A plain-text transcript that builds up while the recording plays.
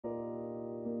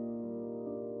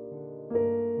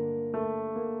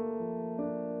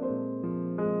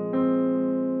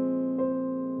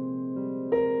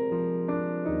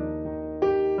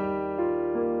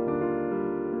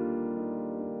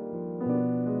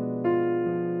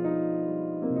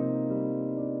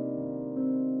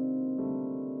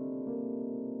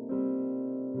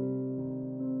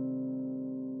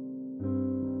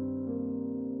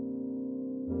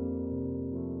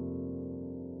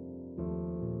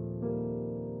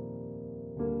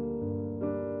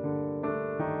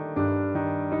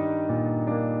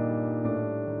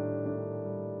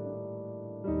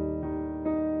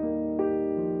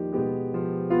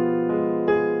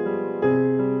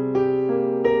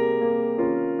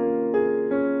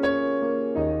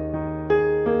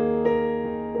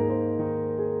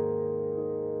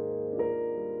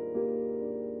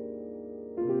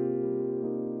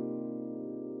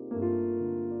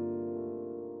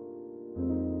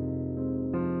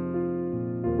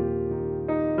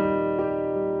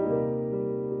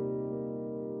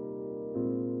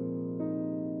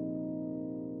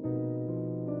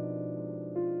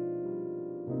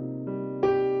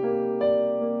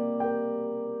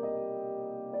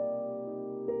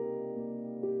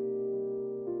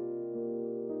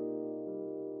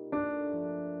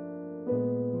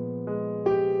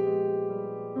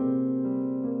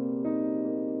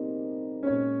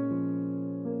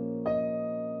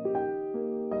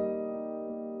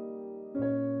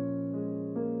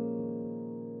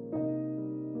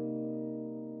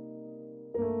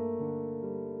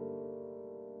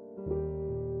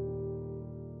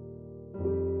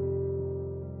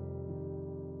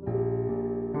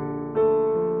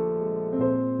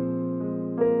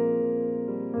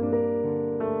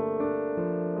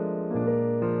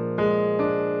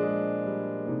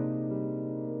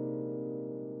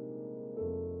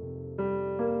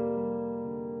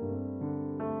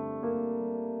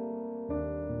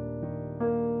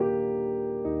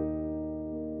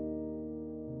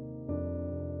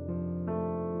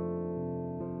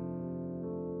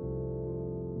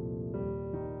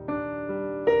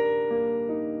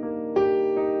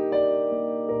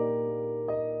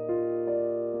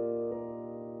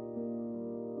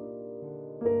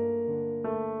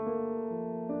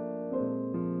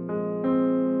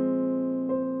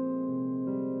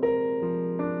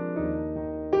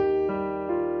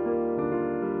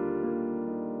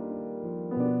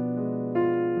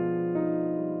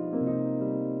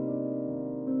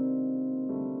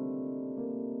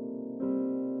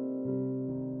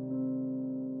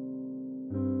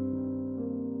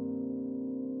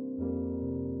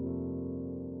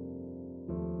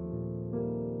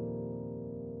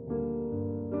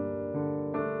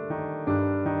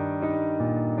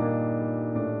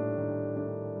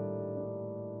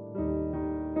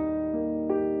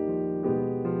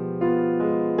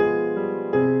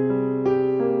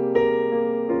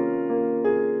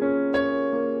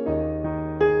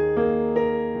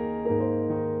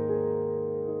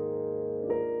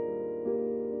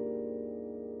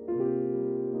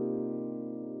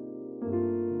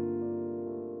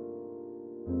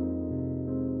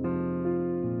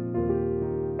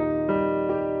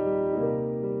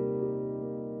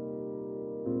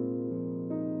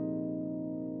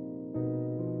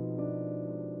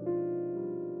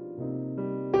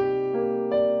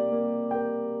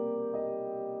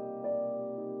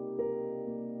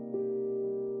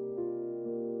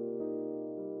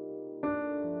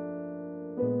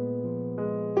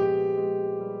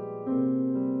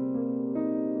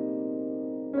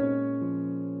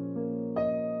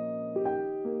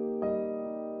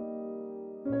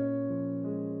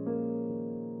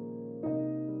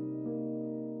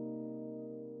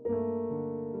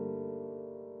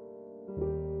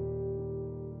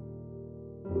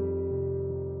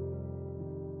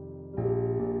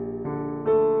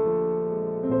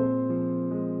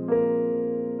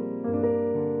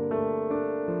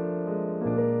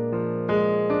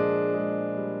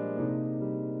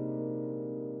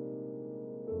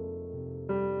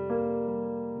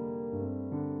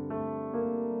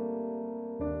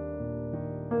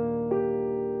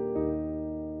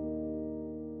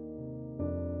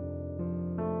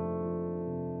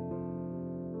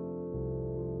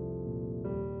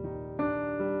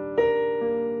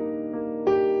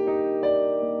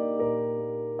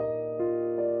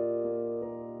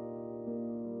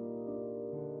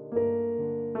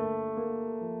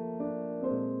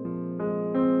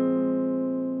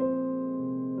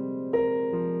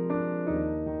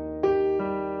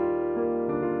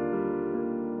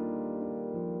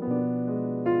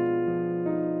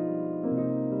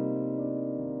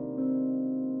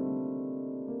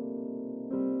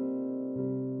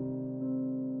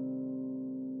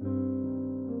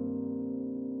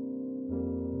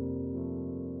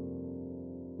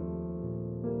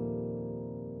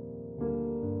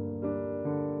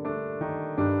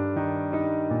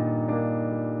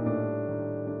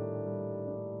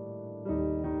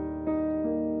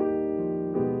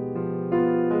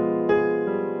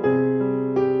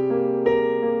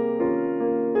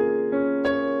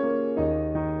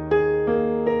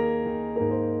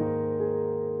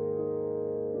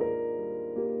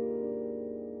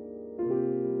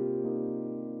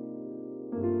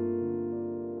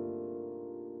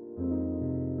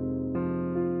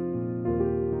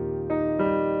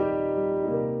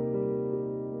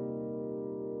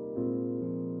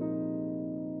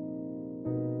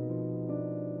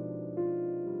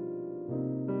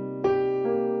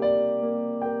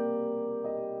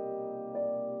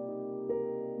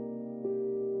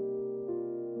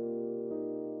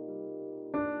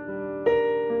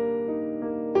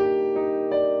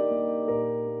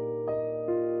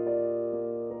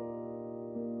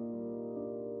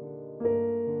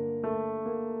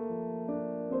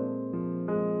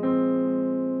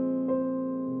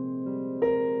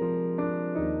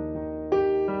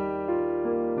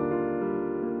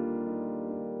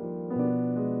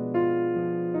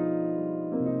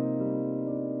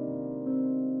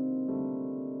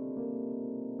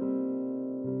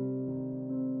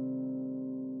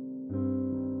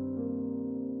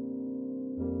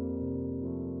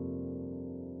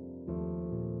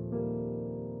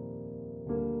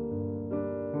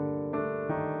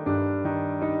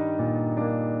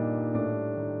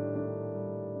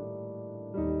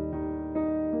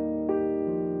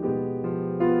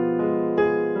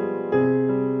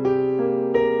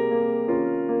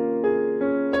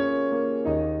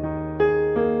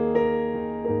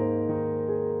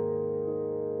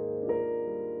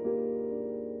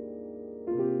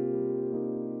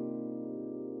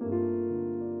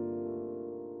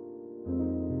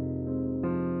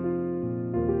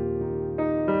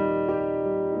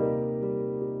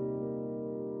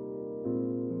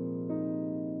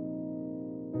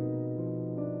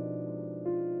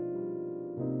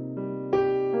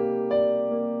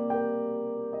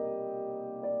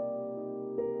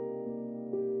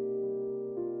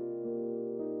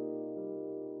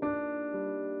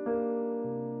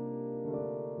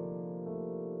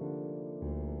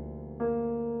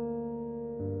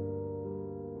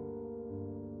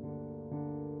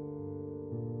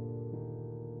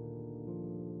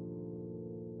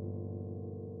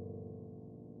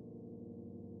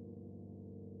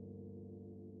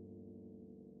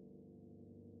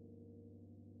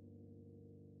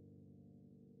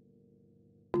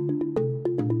Okay.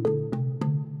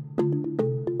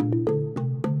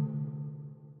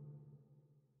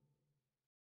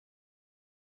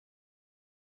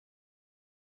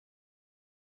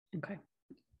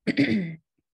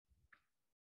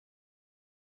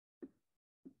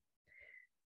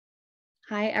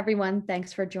 Hi, everyone.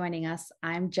 Thanks for joining us.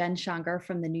 I'm Jen Schonger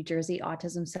from the New Jersey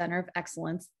Autism Center of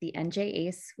Excellence, the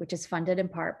NJACE, which is funded in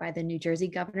part by the New Jersey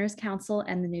Governor's Council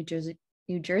and the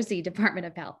New Jersey Department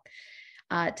of Health.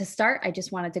 To start, I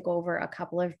just wanted to go over a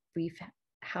couple of brief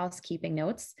housekeeping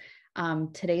notes.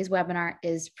 Today's webinar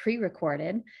is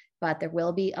pre-recorded, but there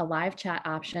will be a live chat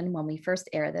option when we first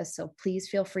air this, so please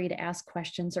feel free to ask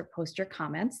questions or post your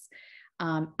comments.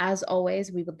 As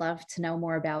always, we would love to know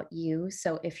more about you,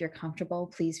 so if you're comfortable,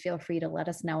 please feel free to let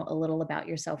us know a little about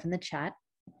yourself in the chat.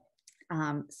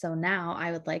 So now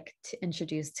I would like to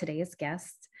introduce today's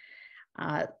guest.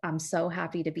 I'm so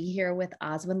happy to be here with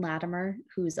Oswin Latimer,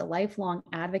 who's a lifelong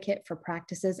advocate for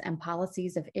practices and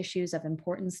policies of issues of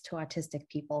importance to autistic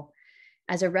people.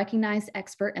 As a recognized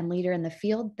expert and leader in the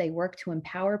field, they work to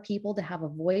empower people to have a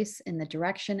voice in the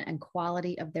direction and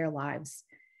quality of their lives.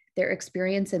 Their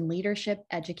experience in leadership,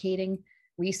 educating,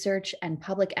 research, and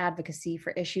public advocacy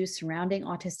for issues surrounding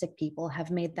autistic people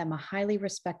have made them a highly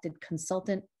respected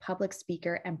consultant, public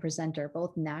speaker, and presenter,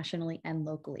 both nationally and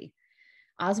locally.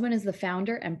 Oswin is the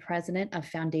founder and president of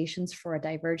Foundations for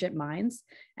Divergent Minds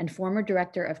and former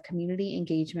director of community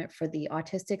engagement for the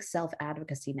Autistic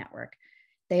Self-Advocacy Network.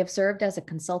 They have served as a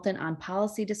consultant on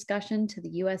policy discussion to the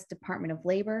U.S. Department of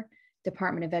Labor,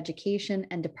 Department of Education,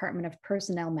 and Department of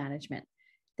Personnel Management.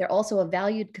 They're also a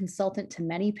valued consultant to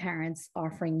many parents,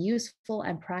 offering useful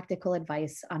and practical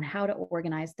advice on how to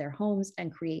organize their homes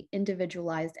and create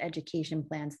individualized education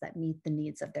plans that meet the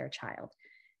needs of their child.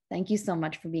 Thank you so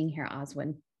much for being here,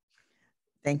 Oswin.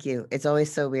 Thank you. It's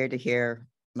always so weird to hear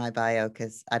my bio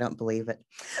because I don't believe it.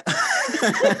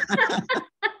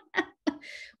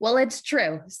 Well, it's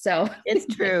true. So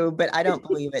it's true, but I don't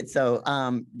believe it. So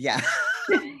yeah.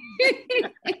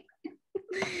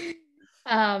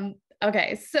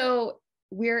 Okay, so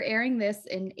we're airing this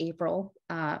in April,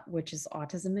 which is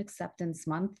Autism Acceptance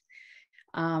Month.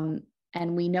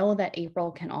 And we know that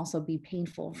April can also be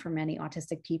painful for many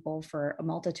autistic people for a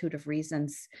multitude of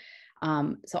reasons.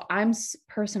 So I'm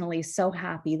personally so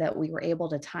happy that we were able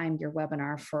to time your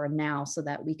webinar for now so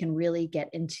that we can really get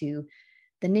into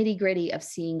the nitty-gritty of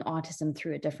seeing autism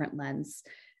through a different lens.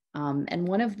 And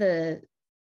one of the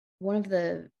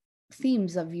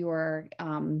themes of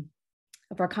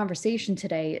our conversation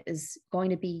today is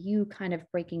going to be you kind of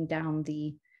breaking down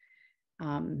the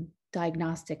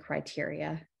diagnostic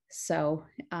criteria. So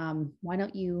why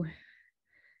don't you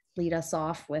lead us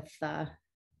off with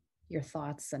your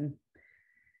thoughts? And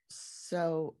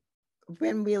so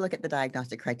when we look at the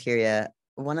diagnostic criteria,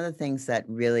 one of the things that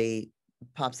really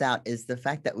pops out is the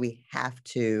fact that we have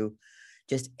to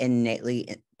just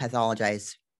innately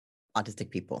pathologize autistic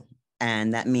people.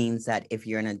 And that means that if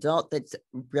you're an adult that's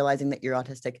realizing that you're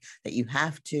autistic, that you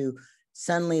have to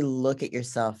suddenly look at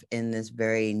yourself in this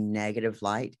very negative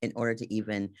light in order to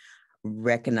even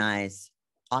recognize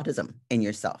autism in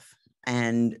yourself.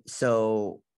 And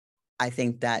so I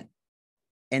think that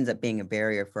ends up being a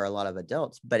barrier for a lot of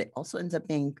adults, but it also ends up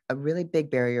being a really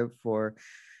big barrier for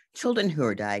children who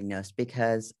are diagnosed,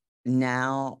 because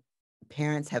now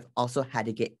parents have also had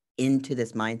to get into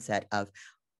this mindset of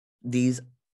these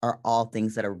are all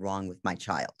things that are wrong with my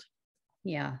child.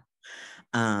 Yeah.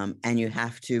 And you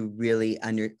have to really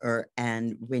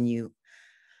and when you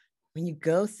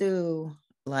go through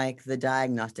like the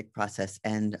diagnostic process,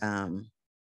 and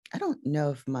I don't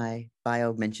know if my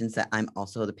bio mentions that I'm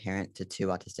also the parent to 2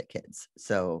 autistic kids.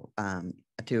 So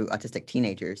 2 autistic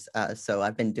teenagers. So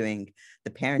I've been doing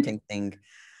the parenting thing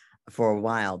for a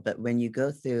while, but when you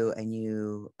go through and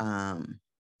you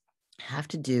have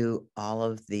to do all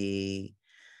of the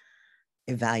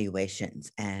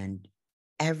evaluations and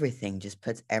everything just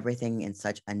puts everything in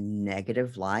such a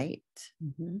negative light,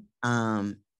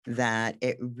 that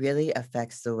it really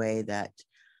affects the way that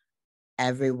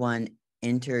everyone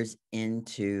enters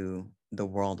into the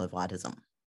world of autism.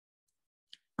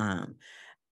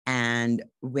 And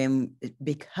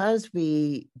because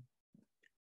we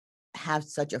have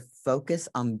such a focus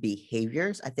on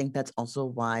behaviors, I think that's also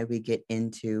why we get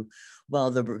into, well,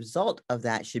 the result of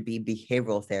that should be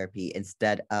behavioral therapy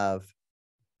instead of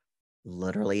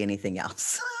literally anything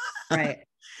else. Right.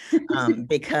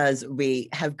 Because we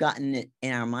have gotten it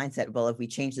in our mindset, well, if we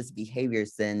change this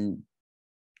behaviors, then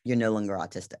you're no longer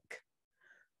autistic,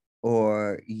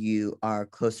 or you are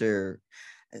closer,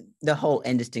 the whole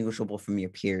indistinguishable from your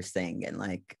peers thing. And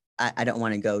like, I don't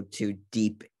want to go too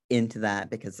deep into that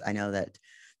because I know that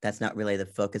that's not really the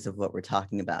focus of what we're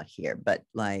talking about here, but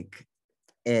like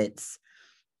it's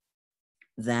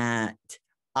that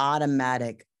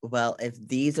automatic, well, if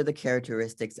these are the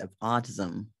characteristics of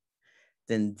autism,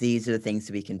 then these are the things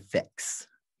we can fix.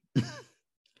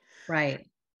 Right.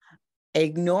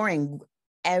 Ignoring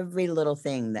every little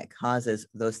thing that causes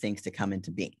those things to come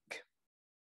into being.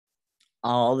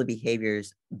 All the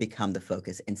behaviors become the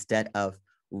focus instead of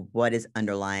what is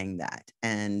underlying that.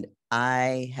 And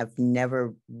I have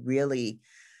never really,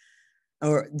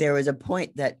 or there was a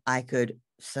point that I could,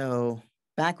 so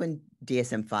back when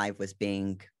DSM-5 was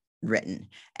being written,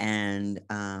 and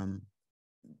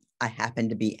I happened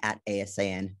to be at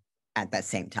ASAN at that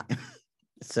same time.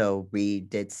 So we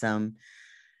did some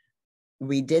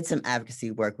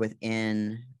advocacy work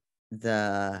within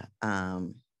the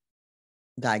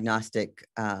diagnostic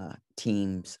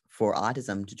teams for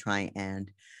autism to try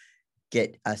and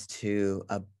get us to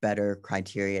a better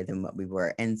criteria than what we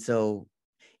were. And so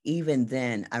even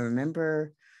then, I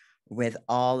remember with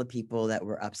all the people that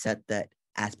were upset that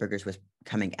Asperger's was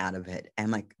coming out of it,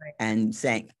 and like, Right. and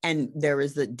saying, and there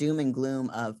was the doom and gloom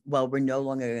of, well, we're no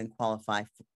longer going to qualify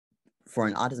for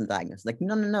an autism diagnosis. Like,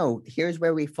 no, here's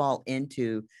where we fall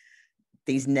into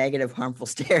these negative, harmful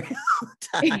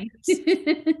stereotypes.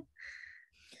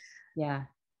 Yeah.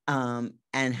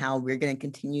 And how we're going to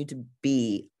continue to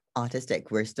be autistic.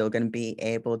 We're still going to be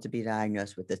able to be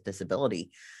diagnosed with this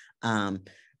disability.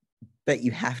 But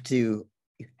you have to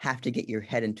get your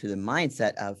head into the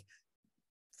mindset of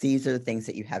these are the things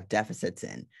that you have deficits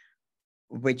in,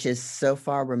 which is so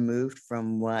far removed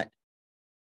from what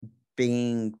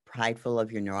being prideful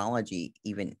of your neurology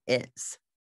even is.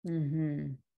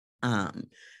 Mm-hmm.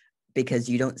 Because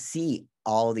you don't see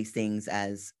all these things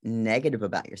as negative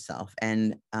about yourself.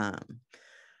 And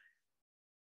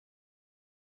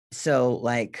so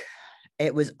like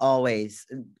it's always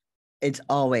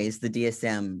the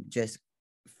DSM just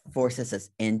forces us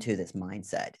into this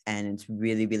mindset, and it's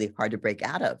really, really hard to break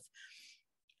out of.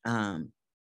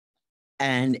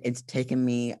 And it's taken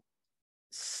me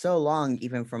so long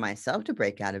even for myself to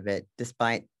break out of it,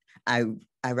 despite I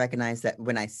recognize that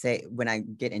when I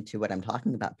get into what I'm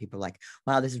talking about, people are like,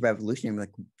 wow, this is revolutionary. I'm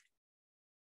like,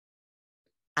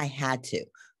 I had to,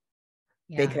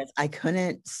 because I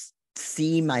couldn't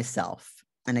see myself,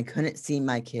 and I couldn't see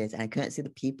my kids, and I couldn't see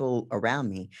the people around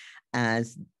me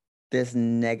as this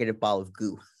negative ball of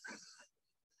goo.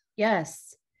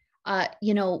 Yes.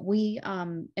 We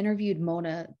interviewed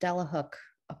Mona Delahook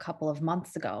a couple of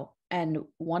months ago, and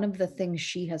one of the things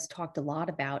she has talked a lot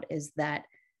about is that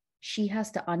she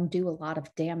has to undo a lot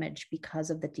of damage because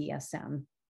of the DSM,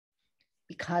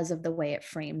 because of the way it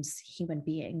frames human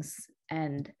beings.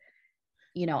 And,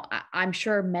 I'm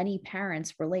sure many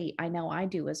parents relate, I know I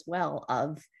do as well,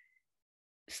 of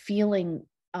feeling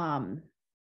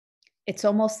it's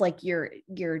almost like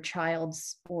your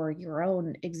child's or your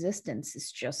own existence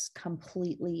is just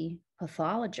completely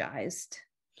pathologized.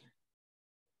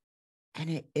 And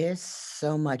it is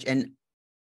so much. And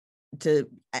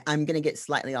I'm going to get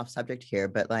slightly off subject here,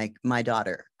 but like my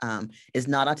daughter is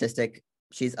not autistic.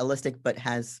 She's allistic, but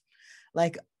has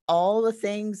like all the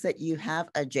things that you have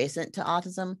adjacent to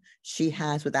autism, she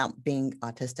has without being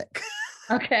autistic.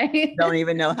 Okay. Don't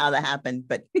even know how that happened,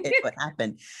 but it would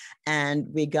happen. And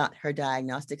we got her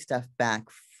diagnostic stuff back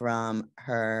from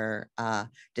her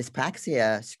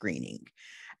dyspraxia screening,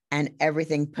 and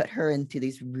everything put her into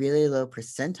these really low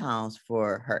percentiles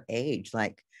for her age,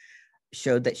 like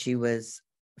showed that she was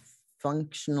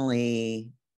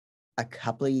functionally a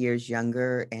couple of years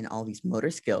younger in all these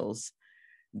motor skills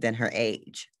than her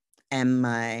age. And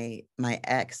my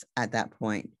ex at that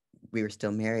point, we were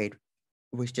still married,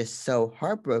 was just so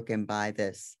heartbroken by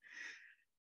this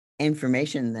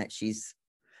information that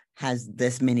has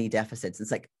this many deficits.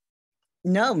 It's like,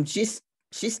 no, she's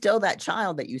still that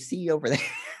child that you see over there.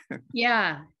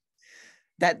 Yeah.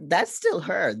 That's still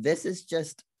her. This is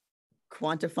just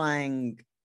quantifying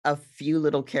a few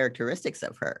little characteristics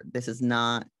of her. This is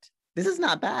not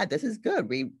bad. This is good.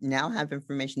 We now have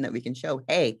information that we can show,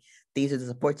 hey, these are the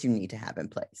supports you need to have in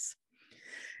place.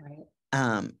 Right.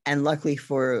 And luckily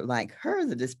for like her,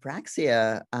 the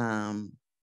dyspraxia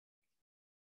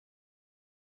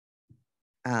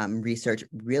research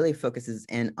really focuses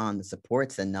in on the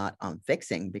supports and not on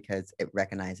fixing, because it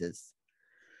recognizes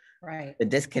the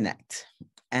disconnect,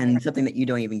 and something that you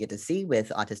don't even get to see with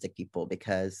autistic people,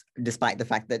 because despite the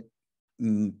fact that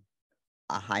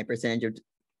a high percentage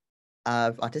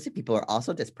of autistic people are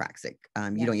also dyspraxic,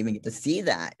 you don't even get to see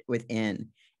that within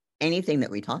anything that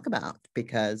we talk about,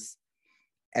 because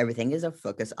everything is a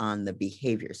focus on the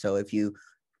behavior. So if you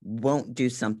won't do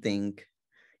something,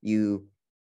 you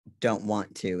don't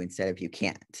want to instead of you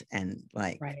can't. And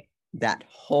like Right. that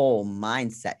whole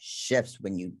mindset shifts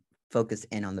when you focus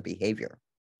in on the behavior.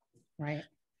 Right.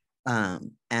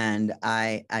 And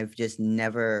I've just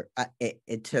never,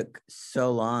 it took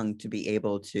so long to be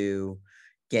able to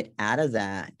get out of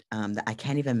that, that I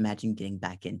can't even imagine getting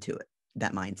back into it,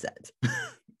 that mindset,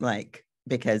 like,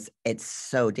 because it's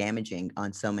so damaging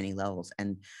on so many levels.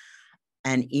 And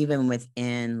even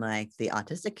within like the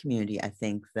autistic community, I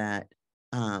think that,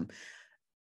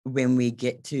 when we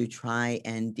get to try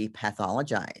and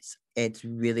depathologize, it's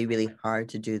really, really hard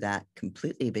to do that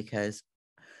completely because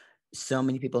so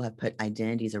many people have put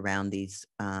identities around these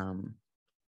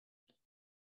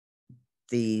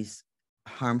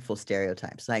harmful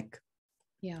stereotypes, like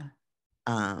Yeah.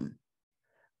 um,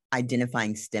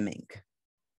 identifying stimming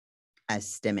as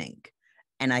stimming,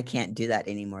 and I can't do that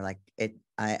anymore. Like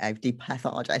I've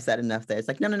depathologized that enough that it's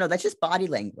like, no, that's just body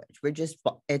language.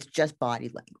 It's just body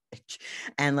language,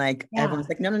 and like Yeah. everyone's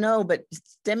like, no, but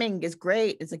stimming is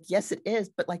great. It's like, yes, it is,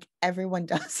 but like everyone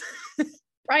does.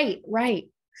 Right. Right.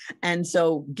 And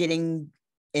so getting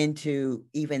into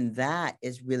even that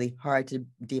is really hard to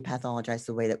depathologize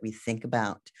the way that we think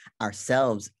about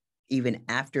ourselves, even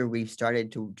after we've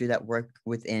started to do that work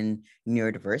within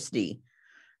neurodiversity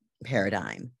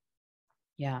paradigm.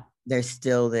 Yeah. There's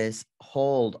still this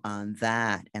hold on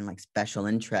that and like special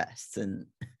interests and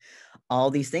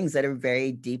all these things that are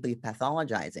very deeply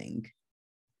pathologizing,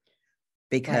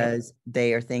 Right. because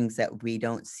they are things that we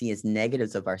don't see as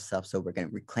negatives of ourselves. So we're going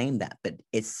to reclaim that. But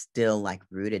it's still like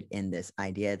rooted in this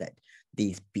idea that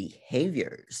these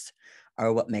behaviors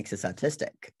are what makes us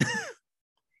autistic.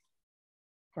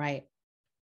 Right.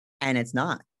 And it's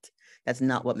not. That's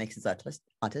not what makes us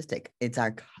autistic. It's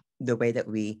the way that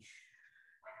we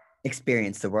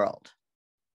experience the world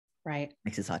Right.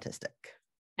 makes us autistic.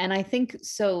 And I think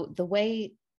so. The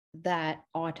way that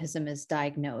autism is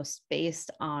diagnosed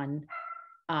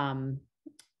um,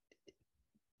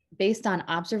 based on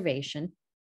observation,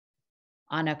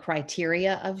 on a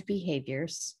criteria of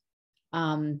behaviors,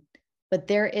 but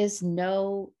there's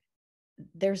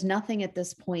nothing at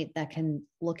this point that can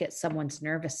look at someone's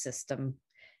nervous system.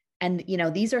 And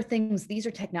these are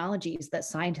technologies that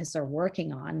scientists are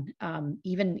working on.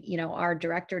 Even our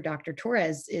director, Dr.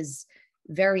 Torres, is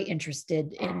very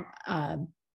interested in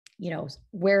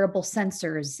wearable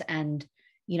sensors and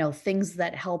things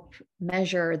that help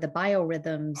measure the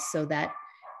biorhythms, so that,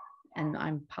 and I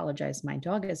apologize, my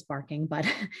dog is barking, but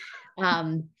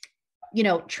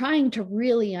trying to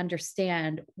really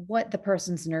understand what the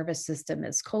person's nervous system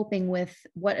is coping with,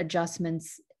 what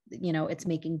adjustments it's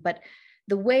making. But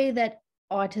the way that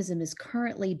autism is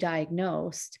currently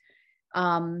diagnosed,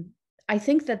 I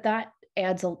think that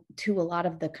adds to a lot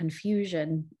of the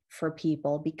confusion for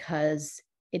people, because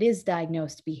it is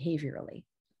diagnosed behaviorally.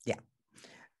 Yeah.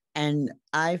 And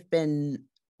I've been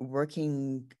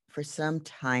working for some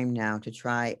time now to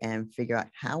try and figure out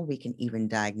how we can even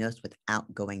diagnose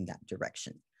without going that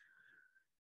direction.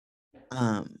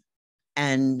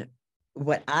 And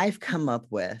what I've come up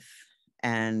with,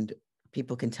 and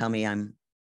people can tell me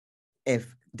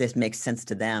if this makes sense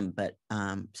to them, but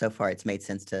so far it's made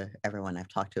sense to everyone I've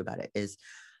talked to about it, is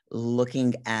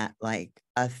looking at like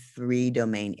a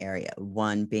 3-domain area,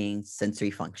 one being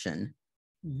sensory function,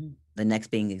 the next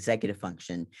being executive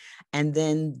function, and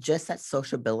then just that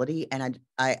sociability. And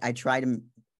I try to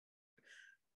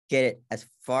get it as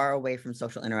far away from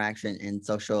social interaction and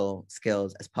social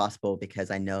skills as possible,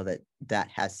 because I know that that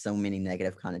has so many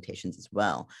negative connotations as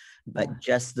well. But Yeah.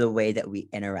 just the way that we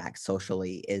interact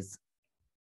socially is,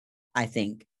 I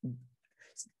think,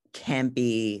 can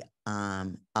be a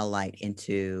light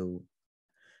into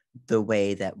the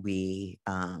way that we,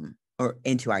 or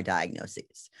into our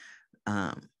diagnoses.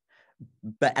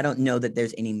 But I don't know that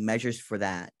there's any measures for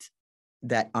that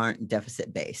aren't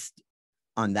deficit based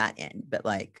on that end. But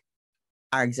like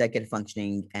our executive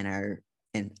functioning and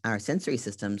our sensory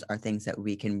systems are things that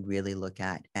we can really look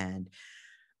at, and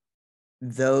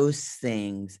those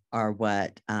things are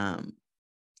what, and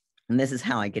this is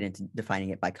how I get into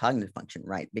defining it by cognitive function,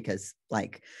 right? Because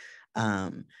like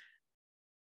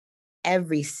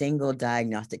every single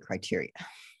diagnostic criteria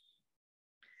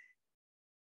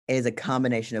is a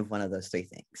combination of one of those 3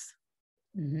 things.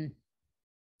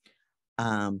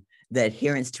 The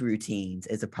adherence to routines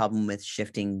is a problem with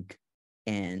shifting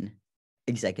in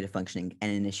executive functioning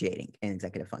and initiating in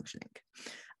executive functioning.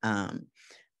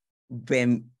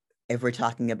 If we're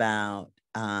talking about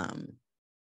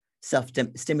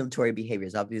self-stimulatory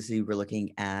behaviors, obviously we're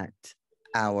looking at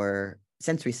our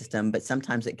sensory system, but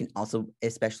sometimes it can also,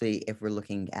 especially if we're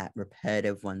looking at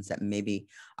repetitive ones that maybe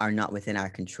are not within our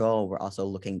control, we're also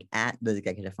looking at the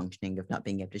executive functioning of not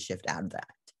being able to shift out of that.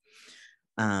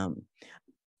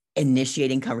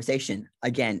 Initiating conversation,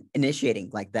 again, initiating,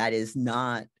 like that is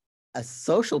not a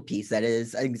social piece, that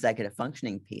is an executive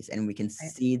functioning piece. And we can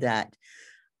see that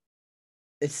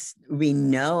we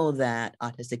know that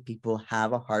autistic people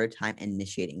have a harder time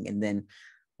initiating. And then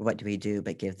what do we do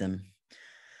but give them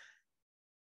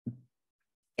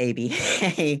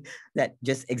ABA that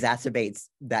just exacerbates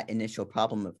that initial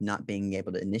problem of not being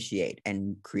able to initiate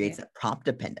and creates a prompt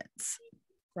dependence.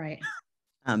 Right.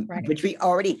 Which we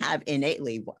already have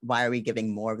innately. Why are we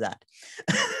giving more of that?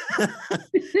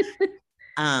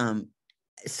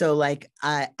 So like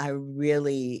I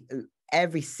really,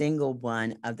 every single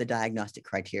one of the diagnostic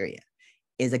criteria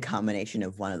is a combination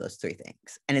of one of those three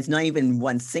things. And it's not even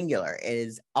one singular. It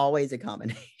is always a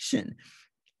combination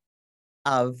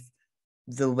of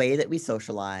the way that we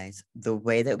socialize, the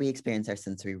way that we experience our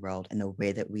sensory world, and the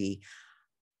way that we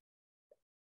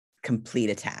complete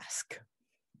a task.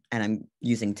 And I'm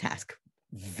using task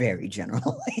very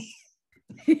generally.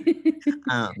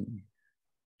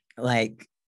 Like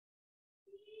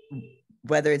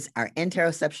whether it's our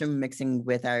interoception mixing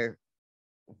with our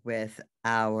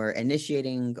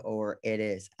initiating, or it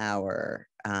is our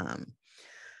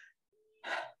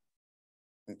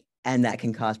and that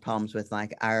can cause problems with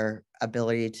like our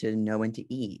ability to know when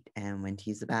to eat and when to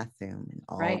use the bathroom and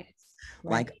all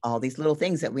like all these little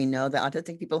things that we know that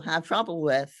autistic people have trouble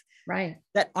with,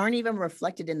 that aren't even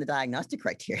reflected in the diagnostic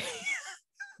criteria.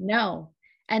 No.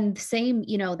 And same,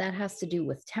 that has to do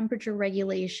with temperature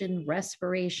regulation,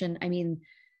 respiration. I mean,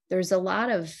 there's a lot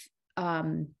of,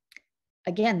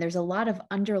 again, there's a lot of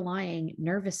underlying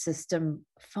nervous system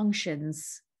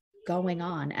functions going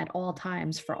on at all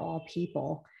times for all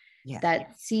people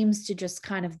that seems to just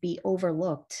kind of be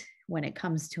overlooked when it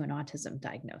comes to an autism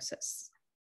diagnosis.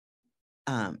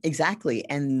 Exactly.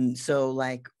 And so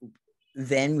like,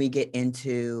 then we get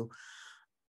into,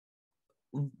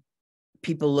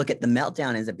 people look at the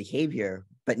meltdown as a behavior,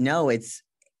 but no, it's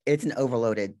an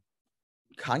overloaded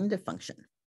cognitive function.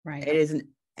 It is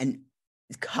an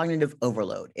cognitive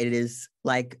overload. It is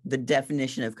like the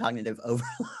definition of cognitive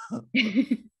overload.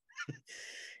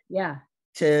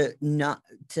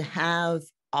 To have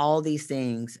all these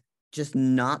things just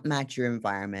not match your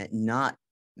environment, not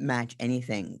match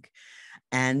anything.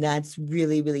 And that's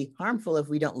really, really harmful if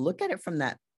we don't look at it from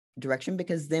that direction,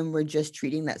 because then we're just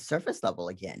treating that surface level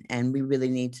again. And we really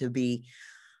need to be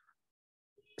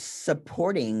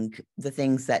supporting the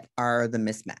things that are the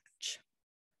mismatch.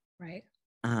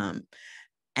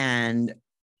 And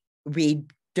we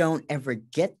don't ever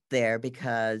get there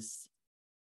because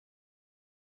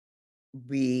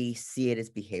we see it as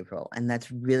behavioral, and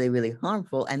that's really, really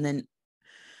harmful. And then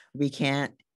we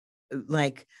can't,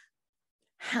 like,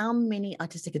 how many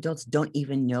autistic adults don't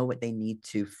even know what they need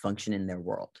to function in their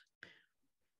world?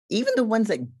 Even the ones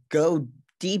that go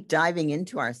deep diving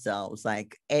into ourselves,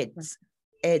 like it's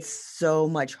so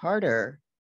much harder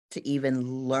to even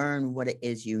learn what it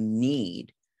is you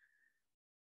need,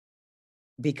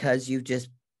 because you've just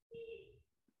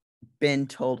been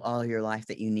told all your life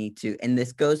that you need to. And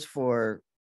this goes for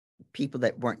people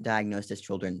that weren't diagnosed as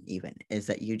children even, is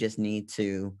that you just need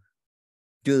to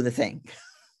do the thing.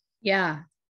 Yeah.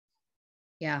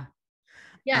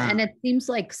 And it seems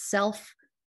like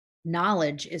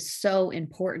self-knowledge is so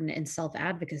important in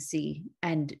self-advocacy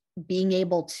and being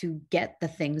able to get the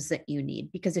things that you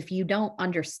need. Because if you don't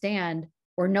understand,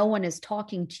 or no one is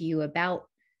talking to you about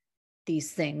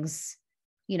these things,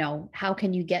 how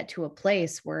can you get to a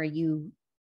place where you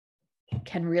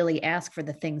can really ask for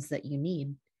the things that you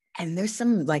need? And there's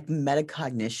some like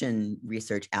metacognition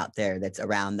research out there that's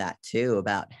around that too,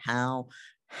 about how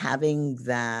having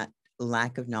that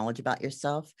lack of knowledge about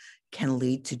yourself can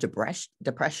lead to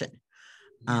depression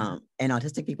in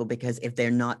autistic people, because if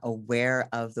they're not aware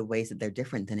of the ways that they're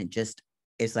different, then it just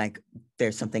is like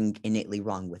there's something innately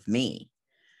wrong with me,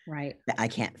 that I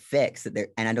can't fix, and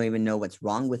I don't even know what's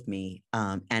wrong with me,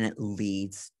 and it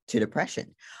leads to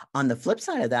depression. On the flip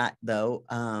side of that, though,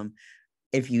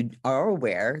 if you are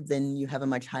aware, then you have a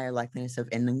much higher likeliness of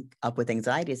ending up with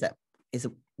anxiety. That is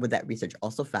what that research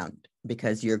also found,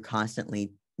 because you're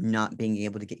constantly not being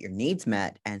able to get your needs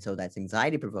met, and so that's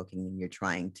anxiety provoking when you're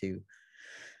trying to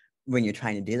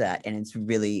do that. And it's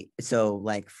really, so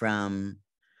like from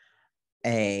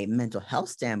a mental health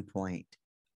standpoint,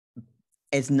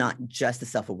 it's not just the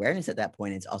self-awareness at that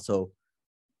point, it's also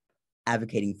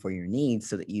advocating for your needs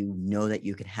so that you know that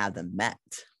you can have them met.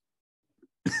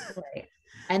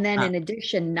 And then in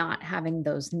addition, not having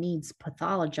those needs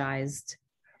pathologized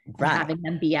and Right. having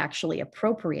them be actually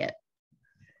appropriate.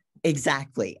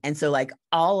 Exactly. And so like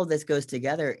all of this goes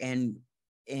together and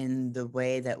in the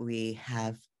way that we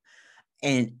have,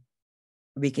 and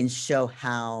we can show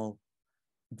how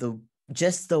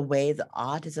just the way the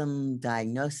autism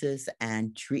diagnosis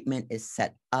and treatment is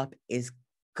set up is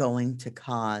going to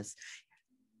cause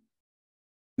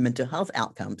mental health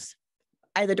outcomes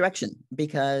either direction,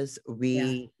 because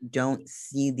we don't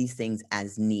see these things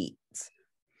as needs.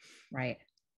 Right.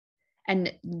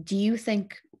 And do you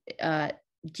think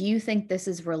this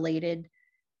is related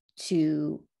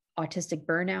to autistic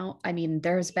burnout? I mean,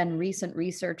 there's been recent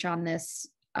research on this,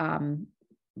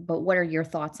 but what are your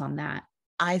thoughts on that?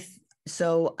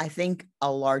 So I think a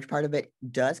large part of it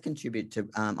does contribute to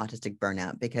autistic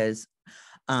burnout because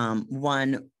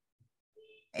one,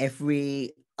 if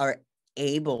we are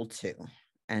able to,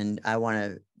 and I want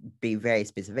to be very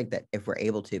specific that if we're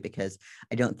able to, because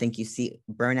I don't think you see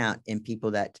burnout in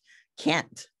people that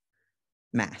can't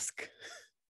mask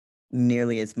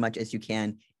nearly as much as you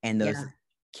can, and those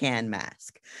can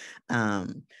mask,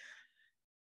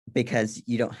 because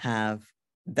you don't have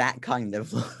that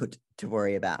cognitive load to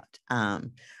worry about.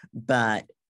 But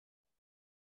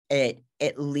it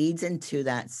leads into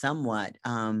that somewhat,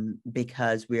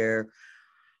 because we're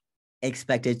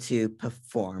expected to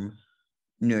perform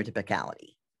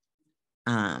neurotypicality.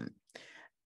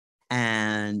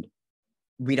 And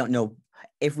we don't know,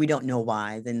 if we don't know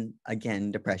why, then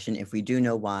again, depression. If we do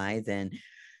know why, then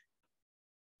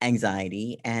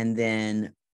anxiety. And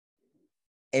then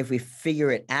if we figure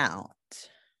it out,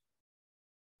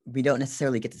 we don't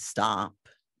necessarily get to stop.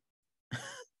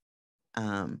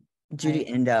 Judy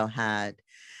Endow had,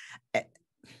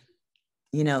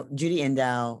 Judy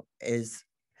Endow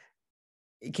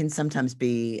can sometimes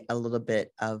be a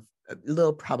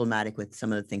little problematic with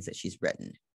some of the things that she's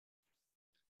written.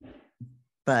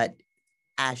 But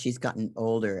as she's gotten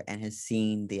older and has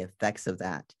seen the effects of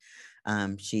that,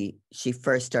 she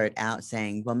first started out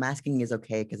saying, well, masking is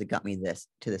okay because it got me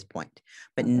to this point.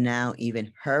 But now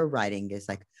even her writing is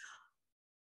like,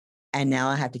 and now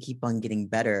I have to keep on getting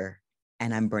better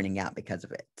and I'm burning out because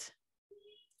of it.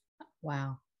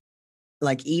 Wow.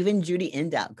 Like even Judy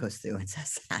Endow goes through and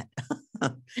says that.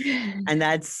 And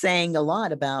that's saying a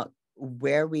lot about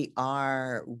where we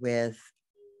are with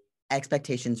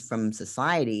expectations from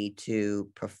society to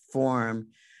perform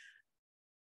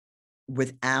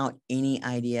without any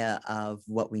idea of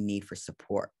what we need for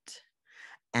support.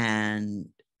 And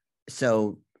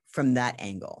so from that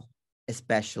angle,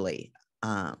 especially,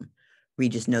 we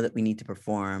just know that we need to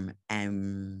perform,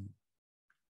 and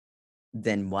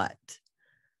then what?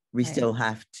 We still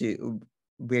have to,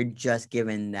 we're just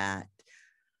given that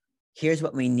here's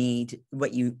what we need,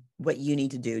 what you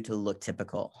need to do to look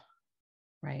typical.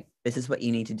 Right. This is what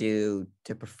you need to do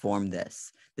to perform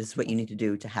this. This is what you need to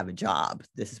do to have a job.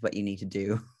 This is what you need to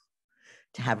do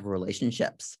to have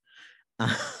relationships.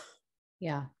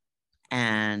 Yeah.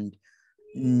 And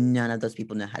none of those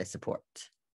people know how to support.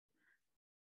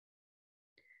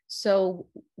 So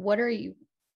what are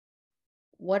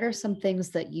some things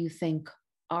that you think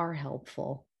are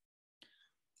helpful?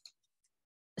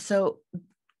 So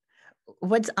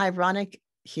what's ironic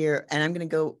here, and I'm going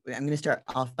to start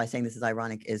off by saying this is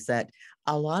ironic, is that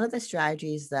a lot of the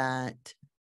strategies that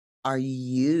are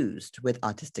used with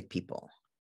autistic people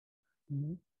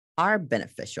are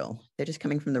beneficial. They're just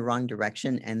coming from the wrong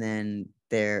direction. And then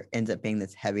there ends up being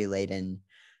this heavy laden,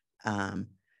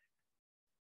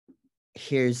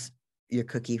 here's your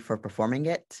cookie for performing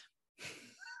it.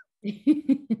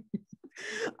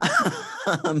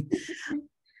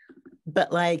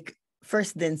 But like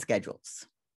first then schedules.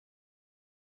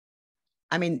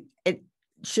 I mean, it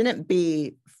shouldn't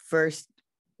be first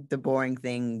the boring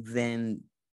thing, then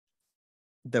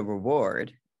the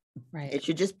reward. Right. It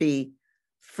should just be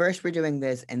first we're doing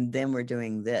this and then we're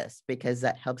doing this, because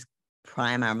that helps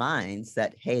prime our minds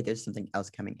that, hey, there's something else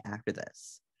coming after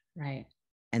this. Right.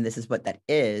 And this is what that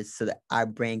is, so that our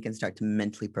brain can start to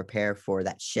mentally prepare for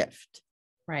that shift.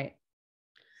 Right.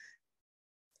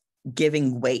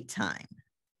 Giving wait time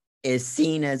is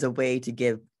seen as a way to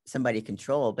give somebody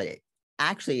control, but it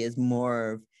actually is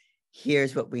more of,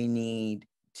 here's what we need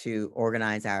to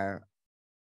organize our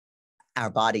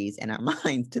bodies and our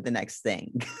minds to the next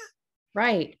thing.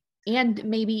 Right. And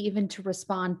maybe even to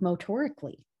respond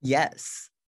motorically. Yes,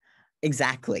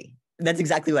 exactly. That's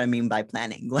exactly what I mean by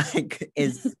planning. Like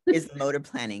is motor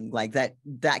planning, like that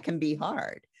can be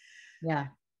hard. Yeah.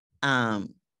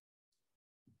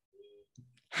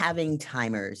 Having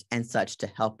timers and such to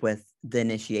help with the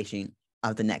initiation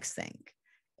of the next thing.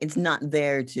 It's not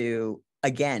there to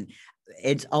again,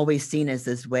 it's always seen as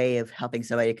this way of helping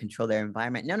somebody control their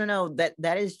environment. No.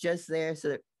 That is just there so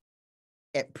that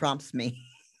it prompts me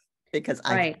because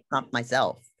I Right. prompt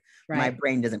myself. My Right.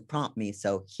 brain doesn't prompt me.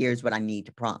 So here's what I need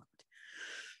to prompt.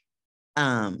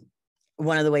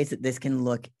 One of the ways that this can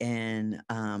look in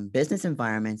business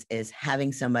environments is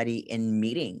having somebody in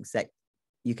meetings that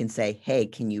you can say, hey,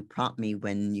 can you prompt me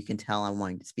when you can tell I'm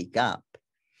wanting to speak up?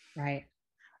 Right.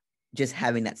 Just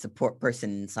having that support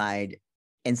person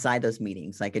inside those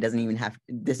meetings. Like, it doesn't even have,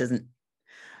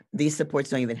 these supports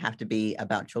don't even have to be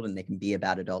about children. They can be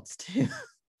about adults too.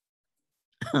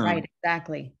 Right.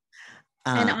 Exactly.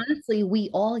 And uh, honestly, we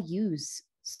all use,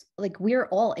 like, we're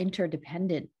all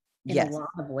interdependent in a yes, lot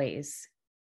of ways.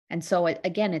 And so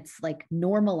again, it's like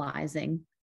normalizing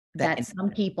that that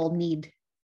some people need,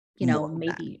 more of that.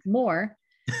 maybe more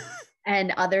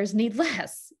and others need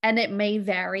less. And it may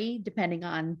vary depending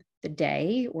on the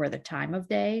day or the time of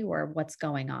day or what's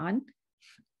going on.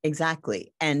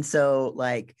 Exactly. And so,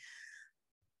 like,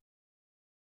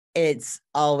 it's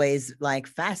always like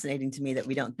fascinating to me that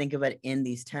we don't think of it in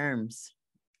these terms.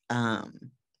 That,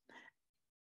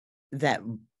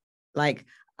 like,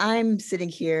 I'm sitting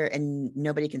here and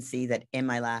nobody can see that in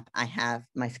my lap I have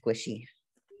my squishy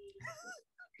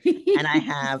and I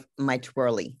have my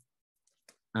twirly,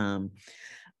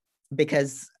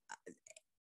 because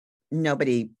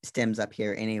nobody stems up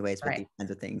here anyways with Right. these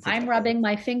kinds of things. I'm rubbing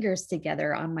my fingers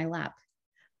together on my lap.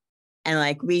 And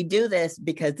like, we do this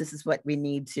because this is what we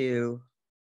need to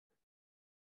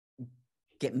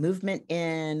get movement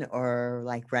in, or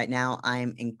like right now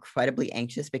I'm incredibly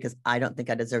anxious because I don't think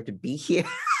I deserve to be here.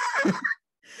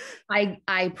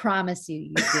 I promise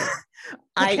you do.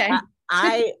 I,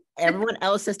 Okay. everyone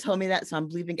else has told me that, so I'm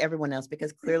believing everyone else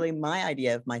because clearly my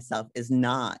idea of myself is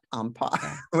not on par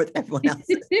Yeah. with everyone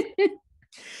else's.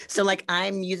 So like,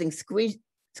 I'm using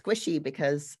squishy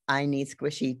because I need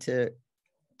squishy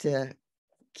to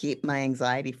keep my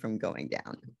anxiety from going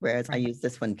down, whereas I Right. use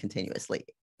this one continuously,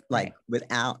 like Right.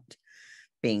 without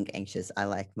being anxious. I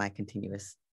like my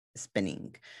continuous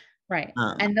spinning. Right.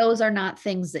 And those are not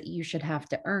things that you should have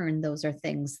to earn. Those are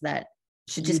things that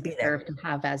Should you just be there. deserve to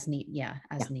have as need. Yeah,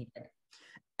 Yeah. as needed.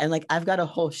 And like, I've got a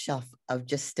whole shelf of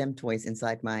just STEM toys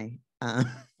inside my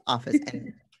office,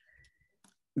 and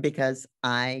because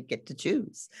I get to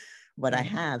choose what I Right.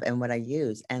 have and what I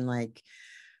use. And like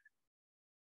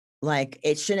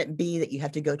it shouldn't be that you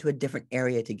have to go to a different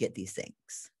area to get these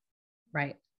things.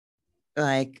 Right.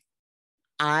 Like,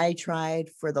 I tried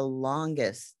for the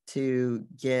longest to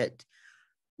get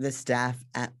the staff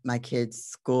at my kids'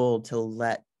 school to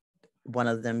let one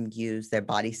of them use their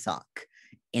body sock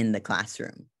in the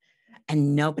classroom.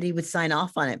 And nobody would sign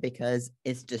off on it because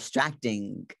it's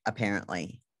distracting,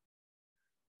 apparently.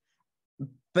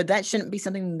 But that shouldn't be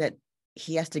something that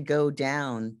he has to go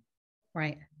down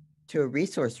Right. to a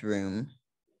resource room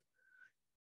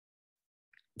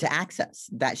to access.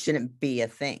 That shouldn't be a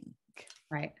thing.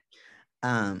 Right.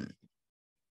 Um,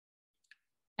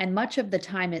 And much of the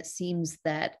time, it seems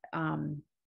that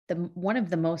the one of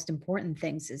the most important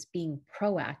things is being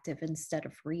proactive instead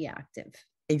of reactive.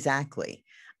 exactly.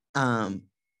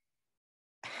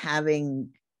 Having,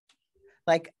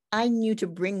 like, I knew to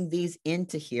bring these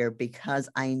into here because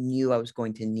I knew I was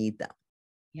going to need them.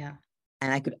 Yeah.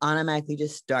 And I could automatically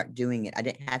just start doing it. I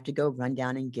didn't have to go run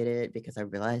down and get it because I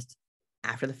realized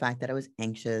after the fact that I was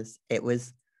anxious. It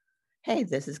was, hey,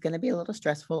 this is going to be a little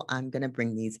stressful. I'm going to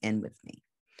bring these in with me.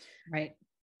 Right.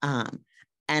 And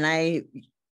I,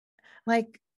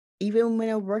 like, even when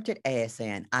I worked at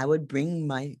ASN, I would bring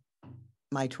my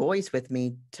toys with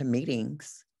me to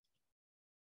meetings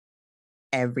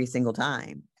every single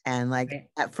time. And like, Right.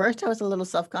 at first I was a little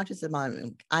self-conscious about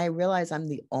it. I realized I'm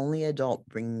the only adult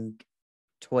bringing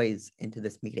toys into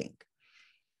this meeting.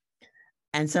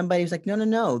 And somebody was like,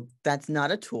 no, that's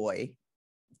not a toy.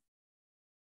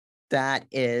 That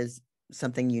is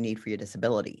something you need for your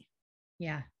disability.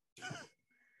 Yeah.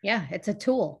 Yeah. It's a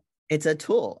tool. It's a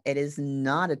tool. It is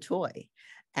not a toy.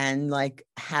 And like,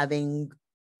 having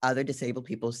other disabled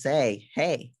people say,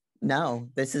 hey, no,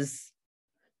 this is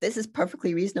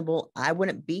perfectly reasonable. I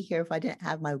wouldn't be here if I didn't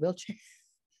have my wheelchair.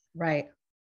 Right.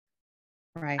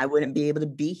 I Right. wouldn't be able to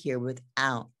be here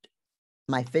without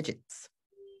my fidgets.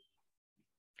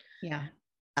 Yeah.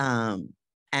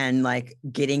 And like,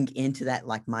 getting into that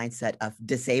like mindset of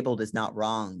disabled is not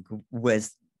wrong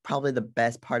was probably the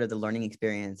best part of the learning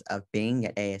experience of being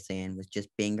at ASN, was just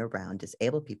being around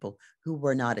disabled people who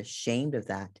were not ashamed of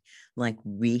that. Like,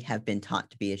 we have been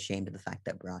taught to be ashamed of the fact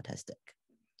that we're autistic.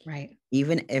 Right.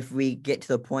 Even if we get to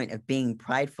the point of being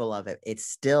prideful of it, it's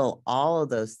still all of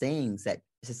those things that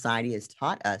society has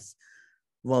taught us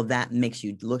Well, that makes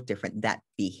you look different. That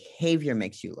behavior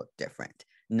makes you look different,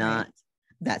 not Right.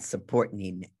 that support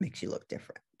need makes you look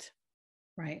different.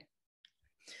 Right.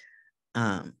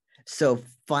 So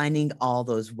finding all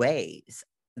those ways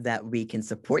that we can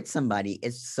support somebody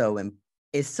is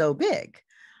so big.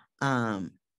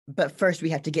 But first we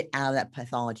have to get out of that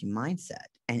pathology mindset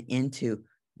and into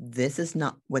this is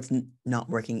not what's not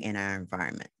working in our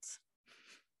environments.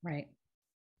 Right.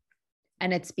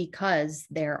 And it's because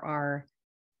there are,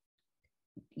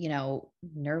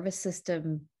 nervous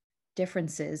system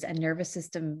differences and nervous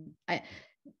system.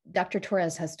 Dr.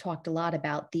 Torres has talked a lot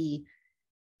about the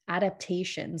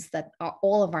adaptations that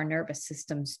all of our nervous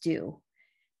systems do,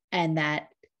 and that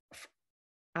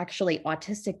actually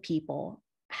autistic people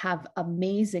have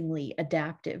amazingly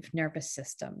adaptive nervous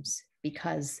systems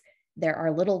because there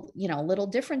are little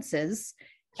differences.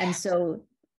 And so,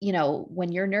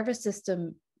 when your nervous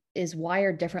system is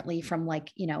wired differently from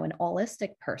an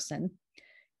allistic person,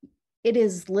 it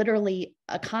is literally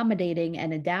accommodating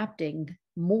and adapting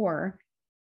more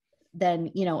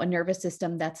than, a nervous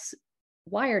system that's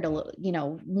wired a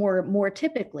little, more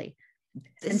typically.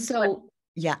 This And is what, so,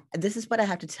 yeah, this is what I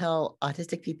have to tell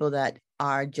autistic people that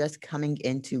are just coming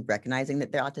into recognizing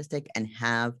that they're autistic and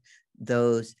have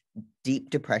those deep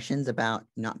depressions about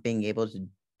not being able to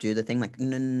do the thing. Like,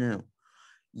 no.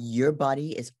 Your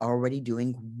body is already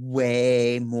doing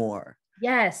way more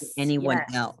than yes, anyone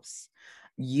yes, else.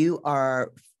 You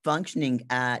are functioning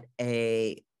at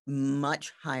a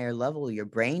much higher level, your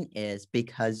brain is,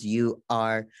 because you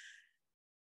are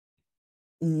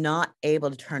not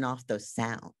able to turn off those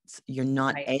sounds. You're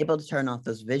not right, able to turn off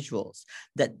those visuals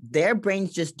that their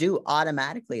brains just do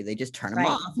automatically. They just turn them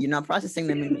right. off. You're not processing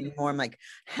them anymore. I'm like,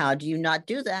 how do you not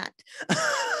do that?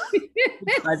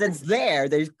 Because it's there.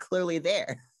 They're clearly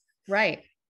there. Right,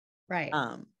 right.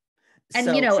 Um, And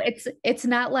so it's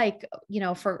not like,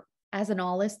 for as an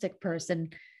allistic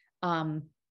person, um,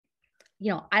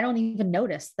 I don't even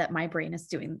notice that my brain is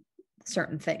doing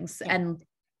certain things. yeah,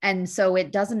 And so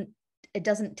it doesn't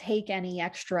take any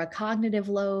extra cognitive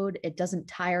load. It doesn't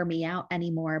tire me out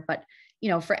anymore. But,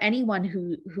 for anyone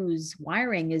whose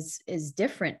wiring is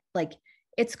different, like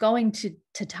it's going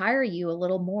to tire you a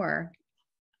little more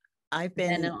I've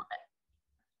than been an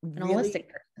really holistic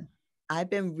person. I've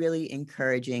been really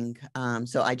encouraging.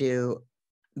 So I do,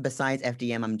 besides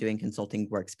FDM, I'm doing consulting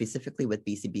work specifically with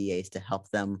BCBAs to help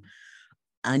them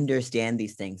understand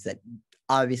these things that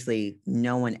obviously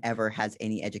no one ever has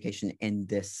any education in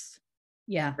this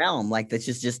Yeah. realm. Like that's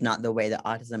just not the way that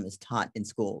autism is taught in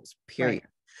schools, Right.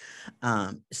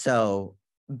 period. So,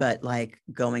 but like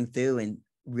going through and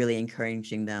really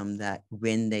encouraging them that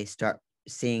when they start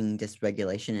seeing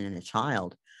dysregulation in a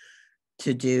child,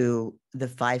 to do the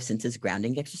 5 senses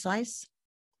grounding exercise,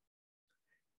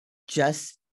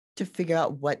 just to figure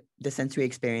out what the sensory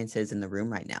experience is in the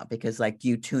room right now, because like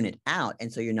you tune it out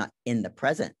and so you're not in the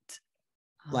present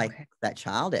like Okay. that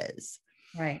child is.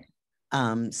 Right.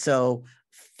 So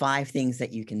 5 things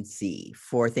that you can see,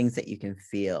 4 things that you can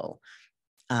feel,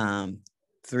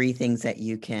 3 things that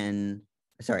you can,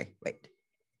 sorry, wait,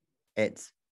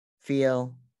 it's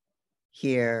feel,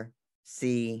 hear,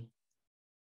 see,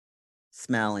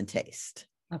 smell, and taste.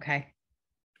 Okay.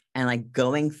 And like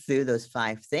going through those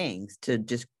 5 things to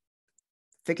just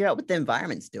figure out what the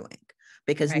environment's doing,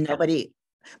 because Right.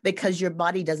 because your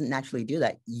body doesn't naturally do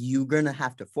that. You're going to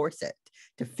have to force it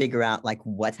to figure out like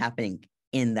what's happening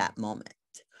in that moment.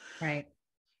 Right.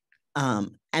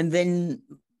 And then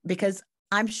because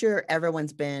I'm sure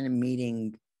everyone's been in a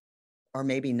meeting, or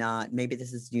maybe not, maybe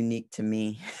this is unique to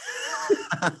me,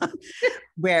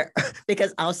 where,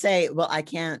 because I'll say, well, I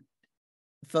can't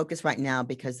focus right now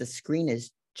because the screen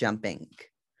is jumping,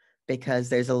 because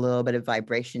there's a little bit of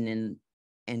vibration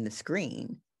in the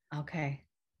screen. Okay.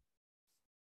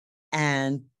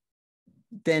 And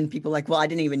then people are like, well, I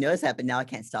didn't even notice that, but now I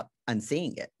can't stop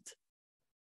unseeing it.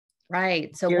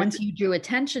 Right. So once you drew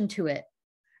attention to it,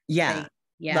 Yeah.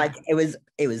 yeah. Like it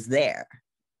was there.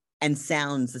 And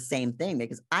sounds the same thing,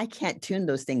 because I can't tune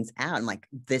those things out. I'm like,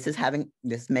 this is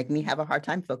making me have a hard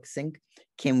time focusing.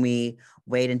 Can we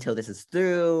wait until this is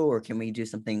through, or can we do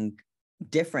something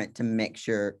different to make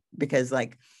sure? Because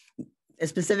like a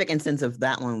specific instance of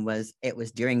that one was, it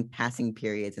was during passing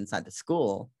periods inside the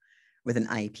school with an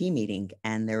IEP meeting,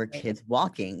 and there were Right. kids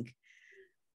walking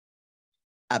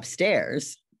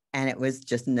upstairs, and it was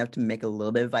just enough to make a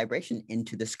little bit of vibration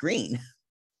into the screen.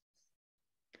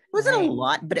 It wasn't a Right.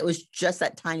 lot, but it was just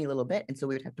that tiny little bit. And so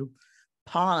we would have to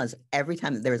pause every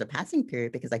time that there was a passing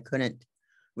period, because I couldn't,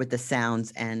 with the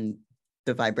sounds and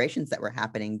the vibrations that were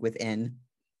happening within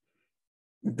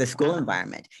the school Wow.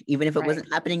 environment. Even if it Right.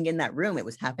 wasn't happening in that room, it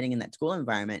was happening in that school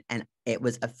environment, and it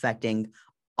was affecting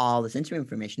all the sensory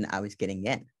information that I was getting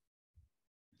in.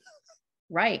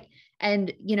 Right. And,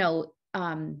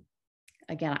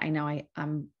 again, I know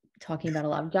I'm talking about a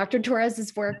lot of Dr.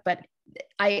 Torres's work, but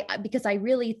because I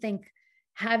really think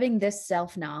having this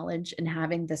self-knowledge and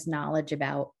having this knowledge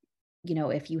about,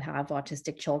 if you have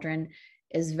autistic children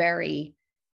is very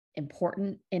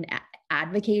important in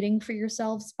advocating for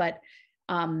yourselves. But,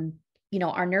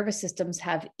 our nervous systems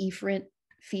have efferent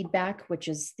feedback, which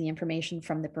is the information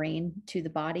from the brain to the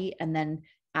body. And then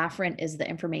afferent is the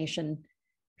information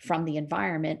from the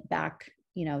environment back,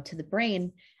 to the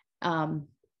brain.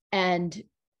 And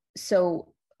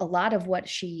so a lot of what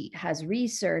she has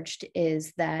researched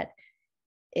is that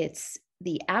it's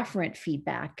the afferent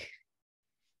feedback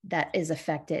that is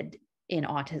affected in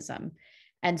autism.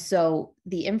 And so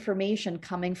the information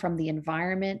coming from the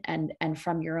environment and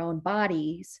from your own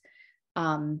bodies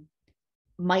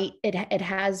it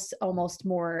has almost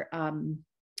more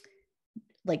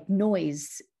like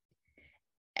noise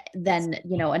than, a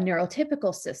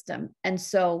neurotypical system. And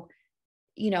so,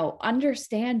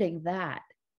 understanding that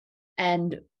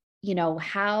and,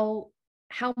 how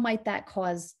might that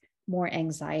cause more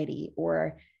anxiety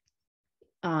or,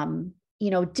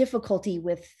 difficulty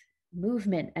with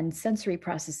movement and sensory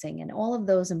processing and all of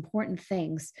those important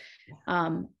things.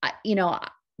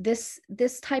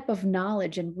 This type of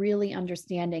knowledge and really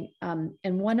understanding.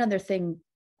 And one other thing,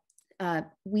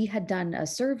 we had done a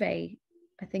survey,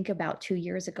 I think about 2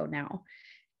 years ago now,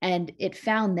 and it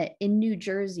found that in New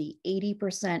Jersey,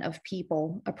 80% of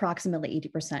people, approximately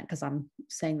 80%, because I'm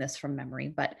saying this from memory,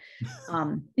 but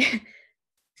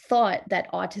thought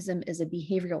that autism is a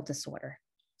behavioral disorder.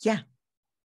 Yeah.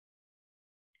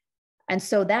 And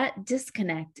so that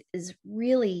disconnect is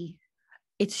really,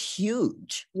 it's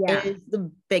huge. Yeah. It is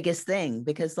the biggest thing,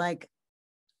 because like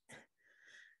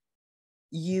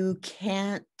you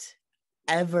can't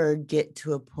ever get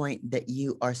to a point that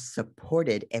you are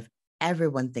supported if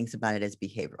everyone thinks about it as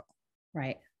behavioral.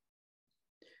 Right.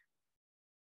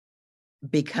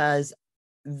 Because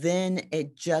then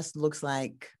it just looks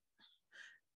like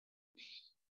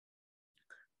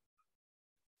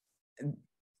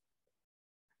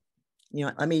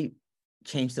let me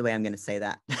change the way I'm going to say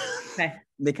that. Okay.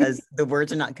 Because the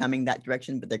words are not coming that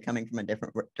direction, but they're coming from a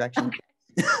different direction.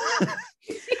 Okay.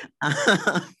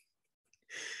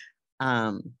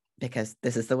 Because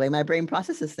this is the way my brain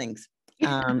processes things.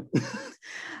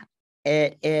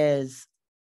 It is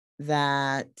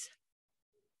that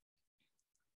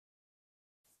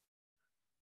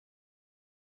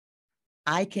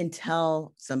I can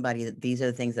tell somebody that these are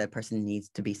the things that a person needs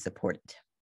to be supported.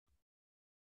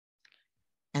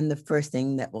 And the first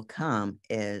thing that will come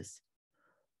is,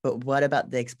 but what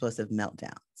about the explosive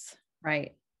meltdowns?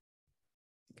 Right.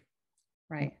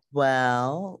 Right.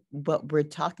 Well, what we're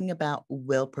talking about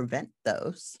will prevent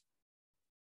those,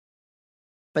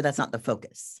 but that's not the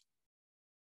focus.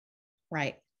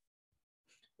 Right.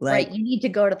 Like, right. You need to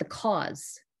go to the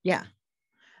cause. Yeah.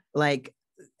 Like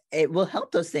it will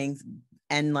help those things.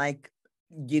 And like,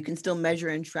 you can still measure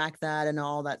and track that and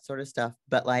all that sort of stuff.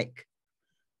 But like,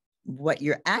 what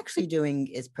you're actually doing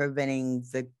is preventing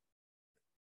the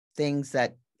things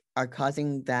that are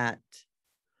causing that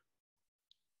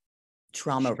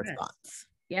trauma response.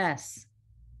 Yes.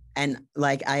 And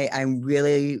like, I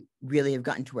really, really have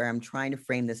gotten to where I'm trying to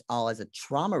frame this all as a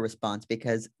trauma response,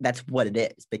 because that's what it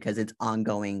is, because it's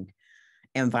ongoing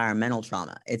environmental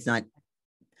trauma. It's not.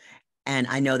 And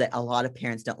I know that a lot of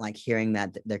parents don't like hearing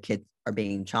that their kids are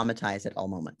being traumatized at all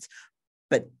moments,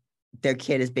 but their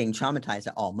kid is being traumatized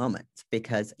at all moments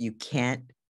because you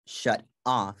can't shut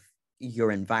off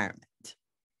your environment.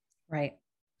 Right.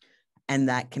 And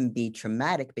that can be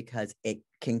traumatic because it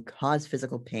can cause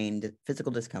physical pain,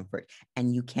 physical discomfort,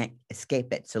 and you can't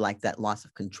escape it. So like that loss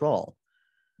of control.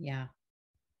 Yeah.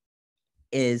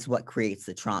 Is what creates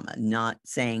the trauma. Not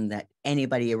saying that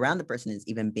anybody around the person is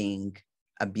even being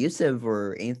abusive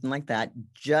or anything like that.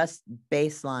 Just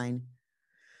baseline,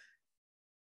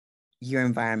 your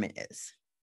environment is.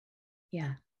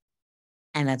 Yeah.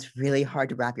 And that's really hard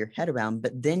to wrap your head around.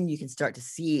 But then you can start to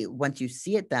see, once you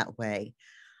see it that way,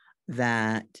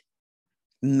 that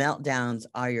meltdowns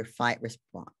are your fight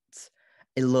response.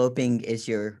 Eloping is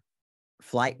your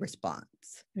flight response.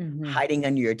 Mm-hmm. Hiding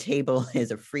under your table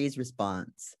is a freeze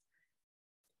response.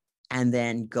 And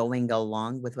then going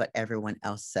along with what everyone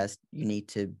else says you need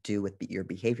to do with your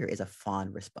behavior is a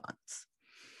fawn response.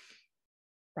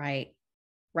 Right.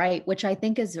 Right. Which I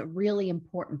think is a really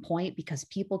important point, because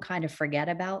people kind of forget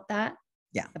about that.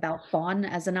 Yeah. About fawn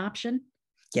as an option.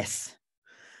 Yes.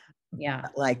 Yeah.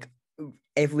 Like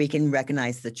if we can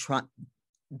recognize the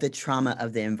trauma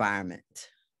of the environment,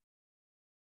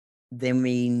 then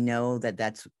we know that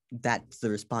that's the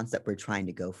response that we're trying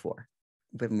to go for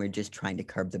when we're just trying to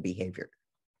curb the behavior,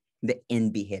 the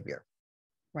end behavior.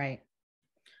 Right.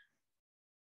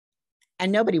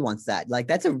 And nobody wants that. Like,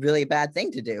 that's a really bad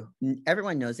thing to do.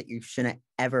 Everyone knows that you shouldn't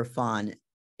ever fawn.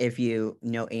 If you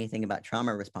know anything about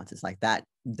trauma responses like that,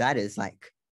 that is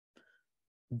like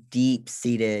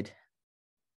deep-seated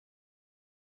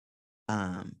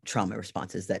trauma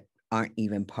responses that aren't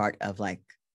even part of like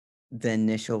the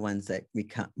initial ones that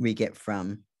we get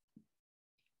from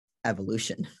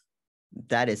evolution.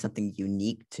 That is something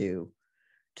unique to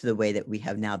the way that we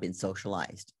have now been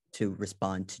socialized to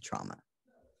respond to trauma.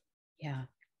 Yeah.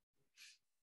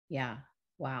 Yeah.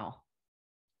 Wow.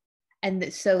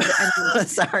 And so,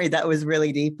 sorry, that was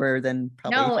really deeper than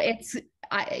probably.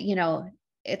 No,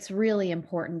 it's really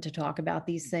important to talk about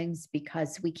these things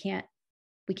because we can't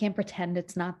pretend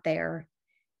it's not there,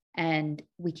 and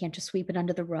we can't just sweep it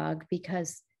under the rug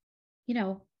because,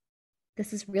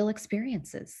 this is real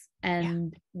experiences,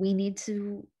 and we need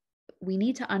to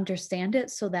understand it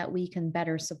so that we can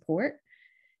better support.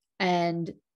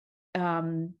 And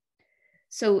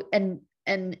so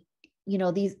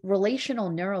these relational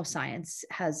neuroscience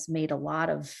has made a lot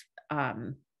of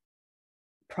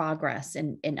progress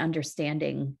in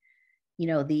understanding,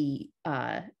 the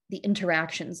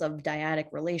interactions of dyadic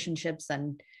relationships,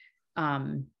 and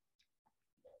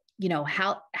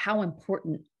how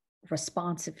important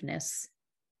responsiveness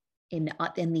in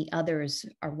the others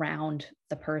around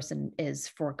the person is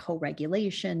for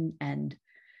co-regulation and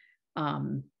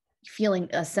feeling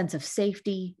a sense of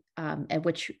safety, at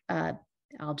which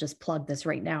I'll just plug this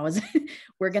right now, is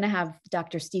we're going to have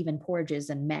Dr. Stephen Porges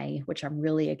in May, which I'm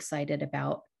really excited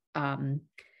about,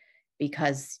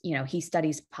 because, he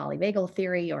studies polyvagal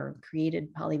theory, or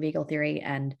created polyvagal theory.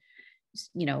 And,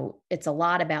 it's a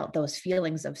lot about those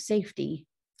feelings of safety.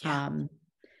 Yeah.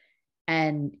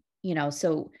 And,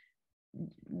 so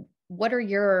what's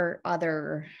your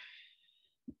other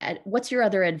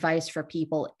advice for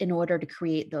people in order to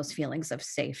create those feelings of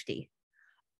safety?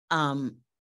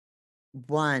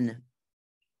 One,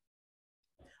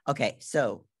 okay,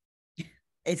 so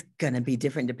it's going to be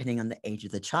different depending on the age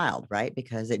of the child, right?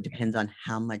 Because it depends on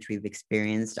how much we've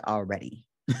experienced already.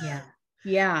 Yeah.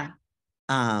 Yeah.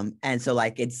 And so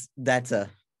like that's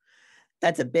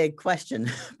a big question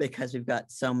because we've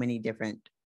got so many different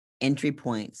entry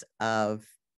points of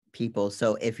people.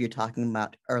 So if you're talking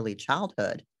about early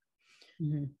childhood,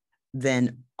 mm-hmm.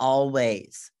 then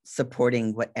always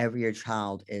supporting whatever your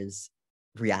child is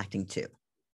reacting to.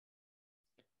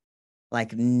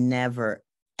 Like, never,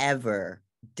 ever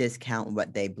discount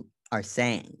what they are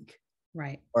saying,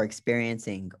 right, or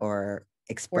experiencing, or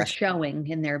expressing, or showing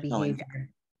in their behavior.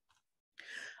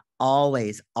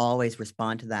 Always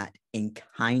respond to that in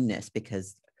kindness,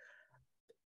 because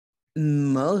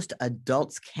most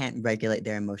adults can't regulate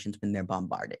their emotions when they're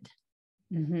bombarded.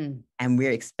 Mm-hmm. And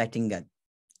we're expecting a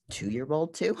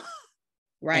 2-year-old to.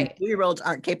 Right. And 2-year-olds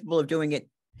aren't capable of doing it.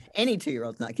 Any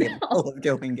 2-year-old's not capable of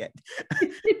doing it,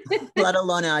 let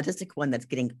alone an autistic one that's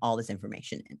getting all this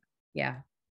information in. Yeah.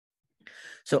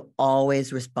 So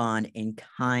always respond in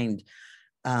kind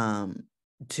to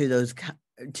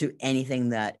anything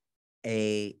that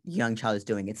a young child is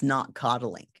doing. It's not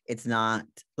coddling. It's not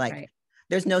like, right.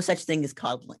 There's no such thing as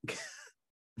coddling.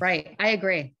 Right. I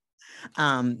agree.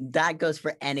 That goes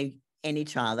for any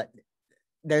child. That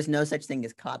there's no such thing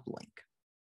as coddling.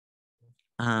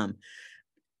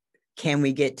 Can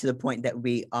we get to the point that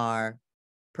we are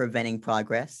preventing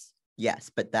progress?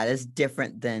 Yes, but that is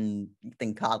different than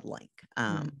coddling.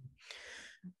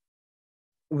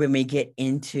 When we get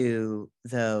into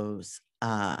those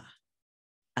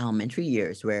elementary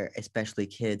years, where especially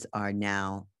kids are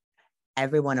now,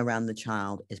 everyone around the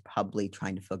child is probably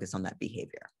trying to focus on that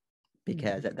behavior,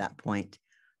 because at that point,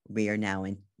 we are now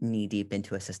knee deep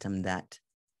into a system that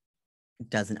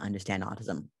doesn't understand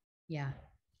autism. Yeah.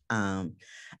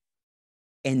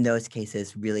 In those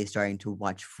cases, really starting to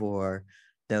watch for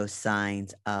those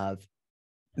signs of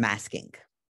masking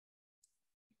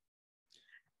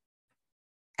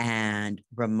and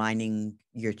reminding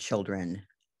your children,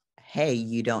 hey,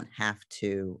 you don't have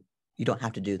to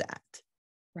do that.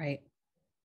 Right.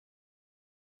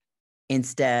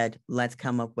 Instead, let's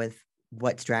come up with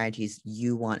what strategies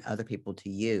you want other people to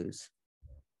use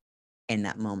in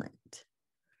that moment.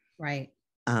 Right.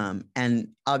 And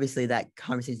obviously that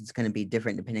conversation is going to be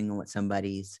different depending on what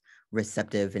somebody's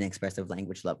receptive and expressive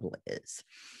language level is.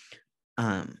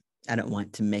 I don't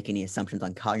want to make any assumptions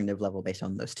on cognitive level based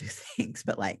on those two things,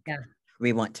 but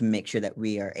we want to make sure that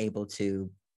we are able to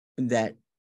that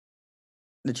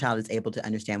the child is able to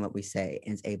understand what we say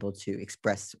and is able to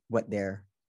express what they're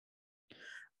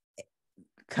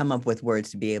come up with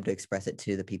words to be able to express it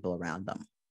to the people around them.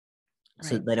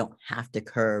 So Right. they don't have to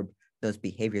curb those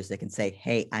behaviors. They can say,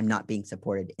 hey, I'm not being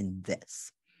supported in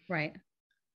this. Right.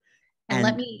 And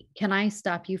And can I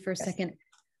stop you for a yes, second?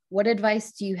 What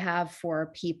advice do you have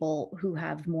for people who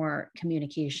have more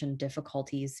communication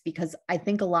difficulties? Because I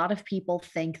think a lot of people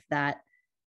think that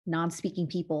non-speaking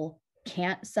people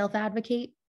can't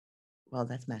self-advocate. well,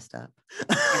 that's messed up.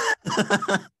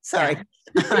 Yeah. Sorry.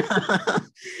 Yeah.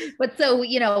 But so,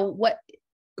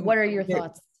 what are your we're,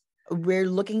 thoughts? we're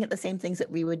looking at the same things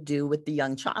that we would do with the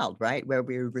young child, right? Where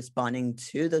we're responding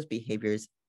to those behaviors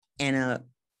in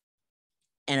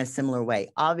a similar way.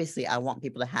 Obviously, I want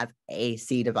people to have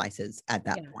AC devices at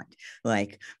that Yeah. point.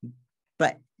 Like,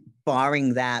 but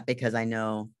barring that, because I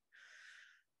know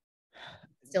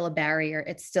Still a barrier.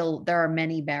 There are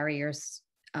many barriers.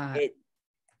 it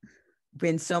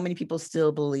when so many people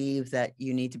still believe that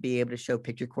you need to be able to show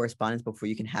picture correspondence before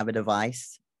you can have a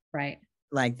device. Right.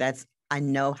 Like I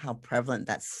know how prevalent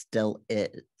that still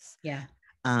is. Yeah.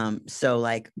 So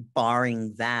like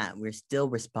barring that, we're still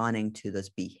responding to those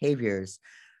behaviors.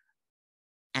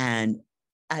 And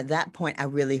at that point, I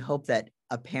really hope that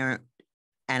a parent,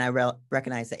 and I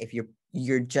recognize that if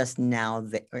you're just now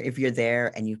or if you're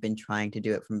there and you've been trying to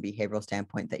do it from a behavioral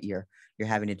standpoint, that you're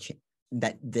having to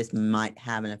that this might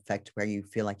have an effect where you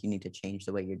feel like you need to change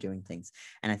the way you're doing things.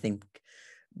 And I think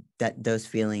that those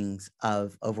feelings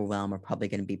of overwhelm are probably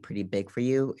going to be pretty big for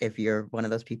you if you're one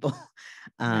of those people.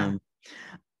 Yeah.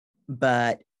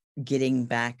 But getting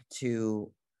back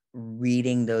to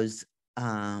reading those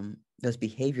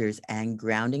behaviors and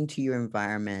grounding to your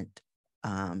environment,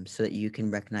 so that you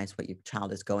can recognize what your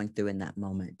child is going through in that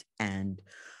moment and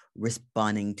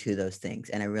responding to those things.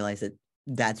 And I realize that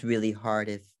that's really hard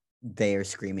if they are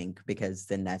screaming, because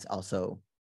then that's also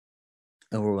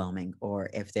overwhelming. Or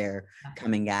if they're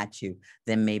coming at you,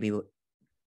 then maybe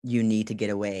you need to get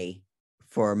away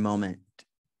for a moment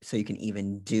so you can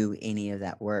even do any of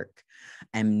that work.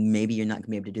 And maybe you're not going to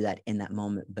be able to do that in that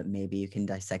moment, but maybe you can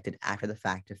dissect it after the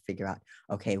fact to figure out,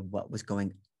 okay, what was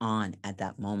going on at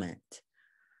that moment,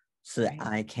 so that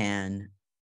I can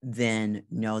then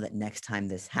know that next time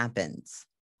this happens,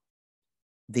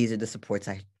 these are the supports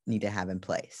I need to have in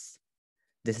place.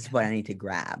 This is what I need to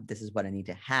grab. This is what I need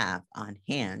to have on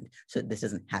hand so that this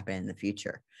doesn't happen in the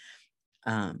future.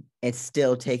 It's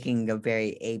still taking a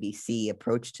very ABC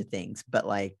approach to things, but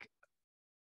like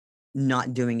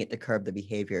not doing it to curb the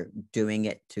behavior, doing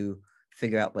it to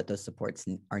figure out what those supports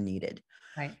are needed.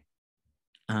 Right.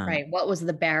 Right. What was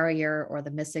the barrier or the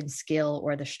missing skill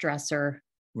or the stressor?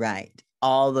 Right.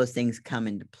 All those things come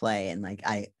into play. And like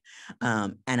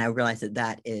and I realized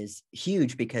that is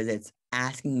huge, because it's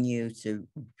asking you to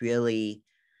really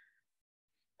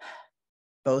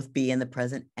both be in the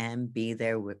present and be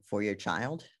there for your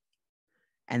child.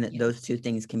 And that those two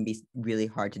things can be really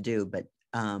hard to do, but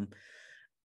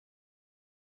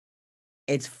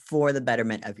it's for the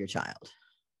betterment of your child.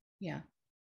 Yeah.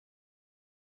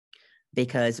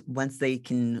 Because once they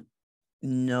can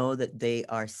know that they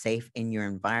are safe in your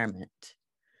environment,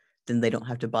 then they don't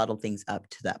have to bottle things up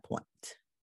to that point.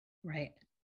 Right.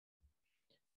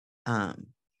 And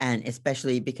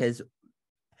especially because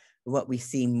what we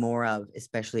see more of,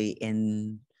 especially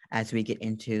as we get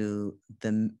into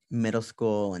the middle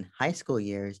school and high school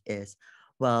years, is,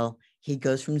 well, he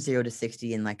goes from 0 to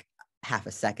 60 in like half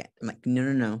a second. I'm like,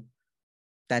 no.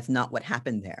 That's not what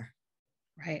happened there.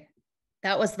 Right.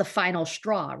 That was the final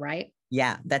straw, right?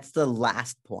 Yeah, that's the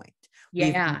last point.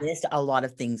 Yeah. We've missed a lot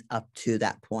of things up to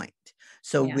that point.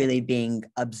 So really being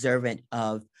observant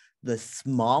of the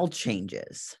small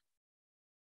changes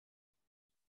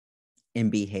in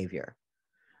behavior.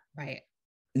 Right.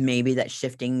 Maybe that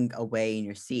shifting away in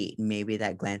your seat, maybe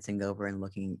that glancing over and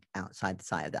looking outside the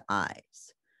side of the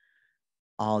eyes.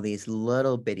 All these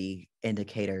little bitty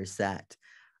indicators that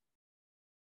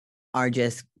are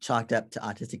just chalked up to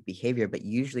autistic behavior, but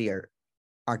usually are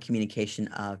communication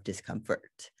of discomfort.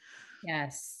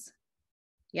 Yes.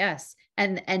 Yes.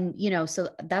 And so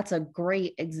that's a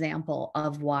great example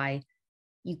of why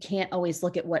you can't always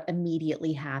look at what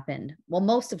immediately happened. Well,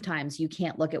 most of times you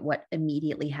can't look at what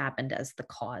immediately happened as the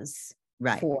cause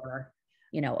for,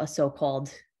 a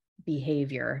so-called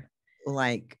behavior.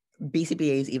 Like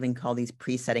BCBAs even call these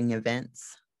pre-setting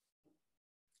events,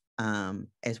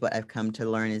 is what I've come to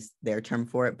learn is their term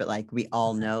for it. But like, we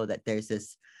all know that there's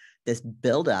this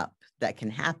buildup that can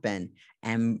happen.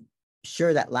 And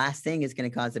sure, that last thing is going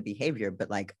to cause the behavior, but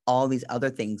like all these other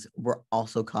things were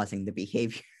also causing the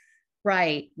behavior.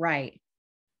 Right.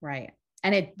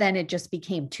 And then it just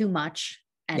became too much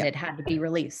and Yeah. it had to be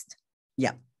released.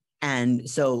 Yeah. And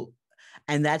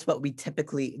that's what we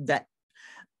typically, that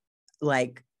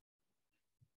like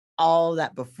all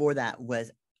that before that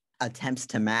was attempts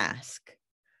to mask.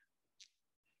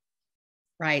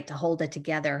 Right. To hold it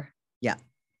together. Yeah.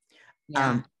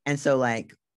 Yeah. And so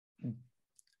like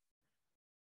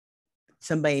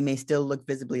somebody may still look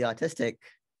visibly autistic,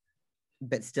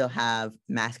 but still have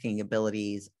masking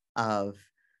abilities of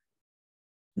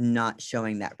not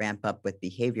showing that ramp up with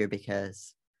behavior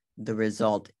because the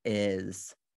result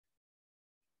is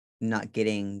not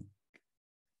getting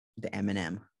the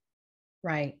M&M.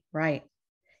 Right. Right.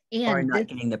 Or And not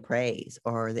getting the praise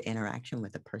or the interaction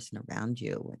with the person around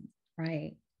you.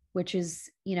 right. Which is,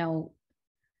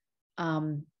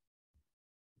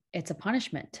 it's a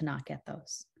punishment to not get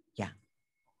those. Yeah.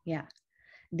 Yeah.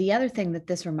 The other thing that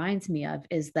this reminds me of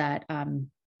is that, and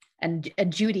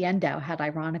Judy Endow had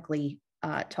ironically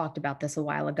talked about this a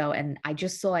while ago, and I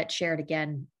just saw it shared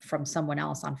again from someone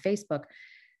else on Facebook.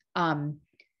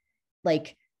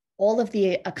 Like all of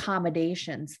the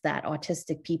accommodations that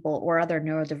autistic people or other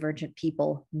neurodivergent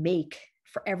people make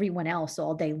for everyone else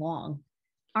all day long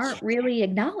aren't really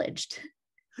acknowledged.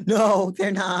 No,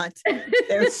 they're not.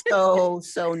 They're so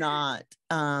not.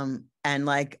 And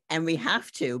we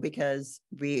have to, because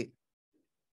we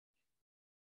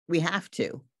have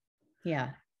to. Yeah.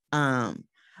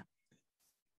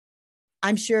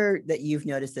 I'm sure that you've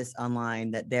noticed this online,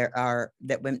 that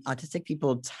that when autistic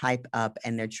people type up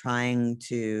and they're trying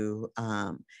to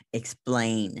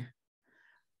explain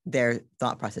their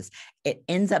thought process, it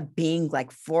ends up being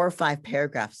like 4 or 5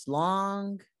 paragraphs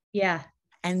long. Yeah.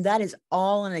 And that is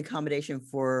all an accommodation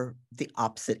for the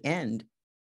opposite end,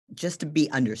 just to be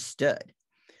understood.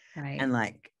 Right. And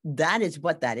like, that is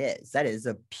what that is. That is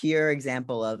a pure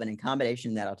example of an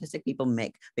accommodation that autistic people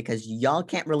make because y'all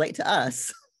can't relate to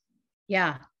us.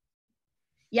 Yeah.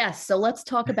 Yes. So let's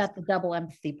talk about the double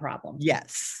empathy problem.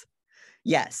 Yes.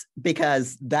 Yes,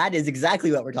 because that is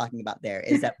exactly what we're talking about there,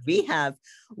 is that we have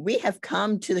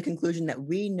come to the conclusion that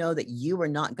we know that you are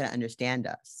not going to understand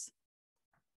us.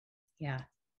 Yeah.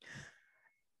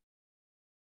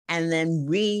 And then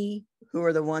we, who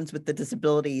are the ones with the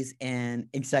disabilities and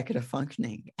executive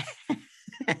functioning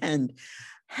and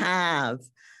have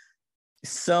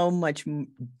so much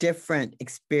different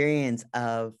experience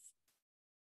of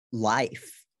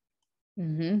life,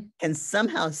 can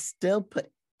somehow still put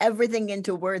everything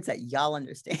into words that y'all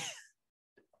understand.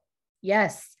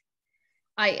 Yes.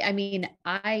 I mean,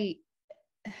 I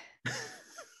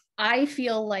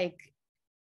feel like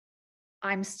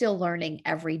I'm still learning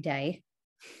every day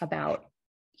about,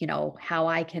 how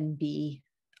I can be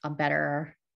a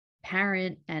better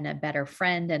parent and a better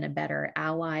friend and a better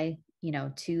ally,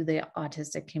 to the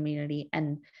autistic community.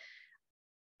 And,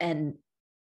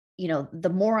 the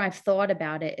more I've thought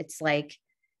about it, it's like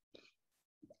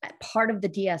part of the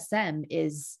DSM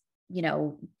is,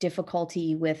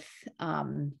 difficulty with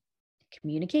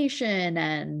communication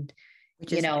and,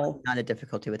 which is not a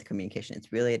difficulty with communication.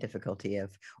 It's really a difficulty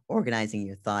of organizing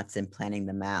your thoughts and planning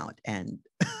them out. And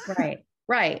right.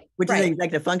 Which is an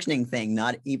executive functioning thing,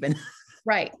 not even.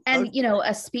 Right. And,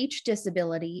 a speech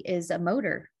disability is a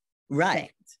motor thing.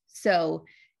 So,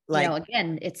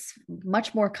 again, it's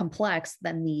much more complex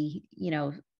than the,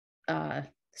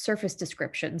 surface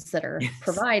descriptions that are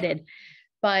provided.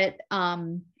 But,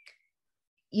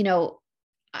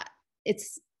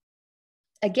 it's,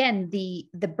 again, the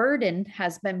burden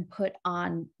has been put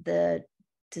on the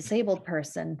disabled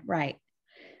person. Right.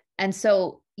 And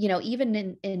so,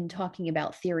 even in talking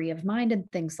about theory of mind and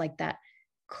things like that,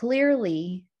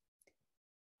 clearly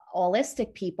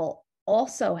holistic people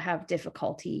also have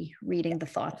difficulty reading the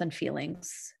thoughts and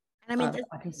feelings. And I mean,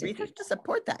 there's research to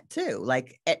support that too.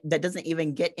 Like that doesn't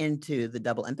even get into the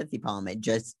double empathy problem. It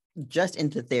just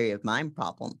into theory of mind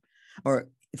problem, or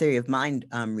theory of mind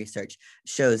research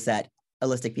shows that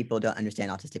holistic people don't understand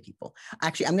autistic people.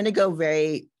 Actually,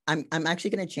 I'm actually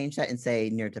going to change that and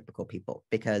say neurotypical people,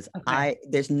 because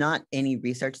there's not any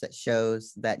research that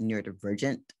shows that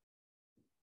neurodivergent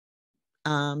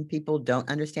people don't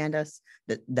understand us.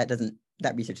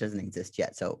 That research doesn't exist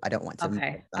yet. So I don't want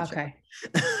to. Okay.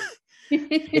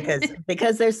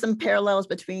 because there's some parallels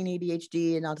between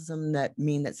ADHD and autism that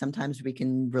mean that sometimes we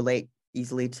can relate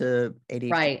easily to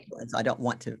ADHD. Right. And so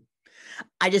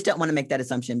I just don't want to make that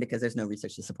assumption because there's no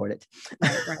research to support it.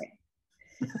 Right.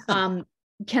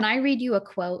 Can I read you a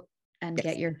quote and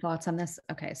get your thoughts on this?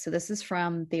 Okay. So this is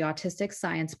from the Autistic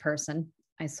Science Person.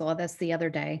 I saw this the other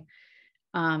day.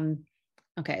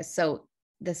 Okay. So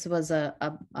this was a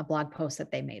blog post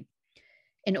that they made.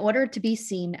 In order to be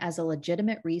seen as a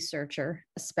legitimate researcher,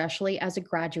 especially as a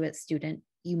graduate student,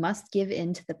 you must give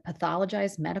in to the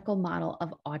pathologized medical model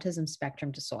of autism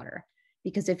spectrum disorder.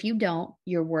 Because if you don't,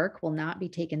 your work will not be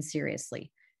taken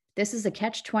seriously. This is a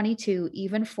catch-22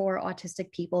 even for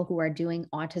autistic people who are doing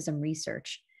autism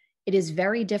research. It is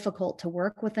very difficult to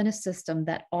work within a system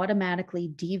that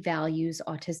automatically devalues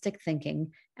autistic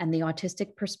thinking and the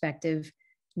autistic perspective,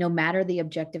 no matter the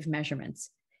objective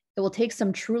measurements. It will take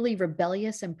some truly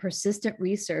rebellious and persistent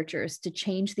researchers to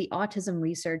change the autism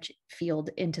research field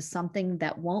into something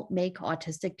that won't make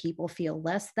autistic people feel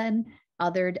less than,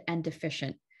 othered, and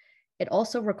deficient. It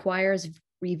also requires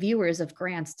reviewers of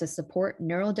grants to support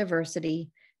neurodiversity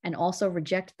and also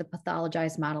reject the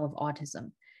pathologized model of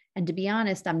autism. And to be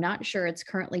honest, I'm not sure it's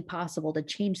currently possible to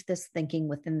change this thinking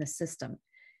within the system.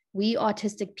 We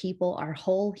autistic people are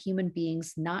whole human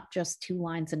beings, not just 2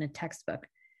 lines in a textbook.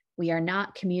 We are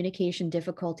not communication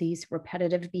difficulties,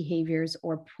 repetitive behaviors,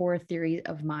 or poor theory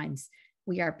of minds.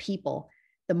 We are people.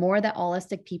 The more that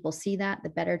autistic people see that, the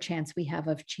better chance we have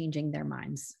of changing their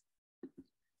minds.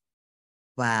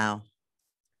 Wow.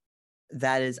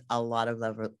 That is a lot of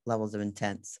levels of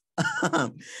intense.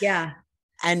 Yeah.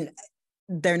 And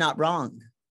they're not wrong.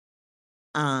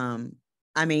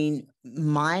 I mean,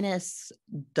 minus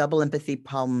double empathy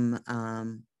problem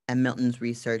and Milton's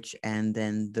research, and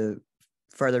then the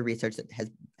further research that has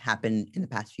happened in the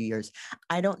past few years,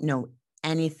 I don't know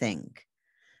anything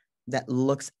that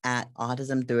looks at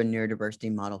autism through a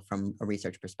neurodiversity model from a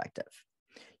research perspective.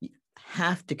 You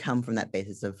have to come from that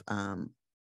basis of,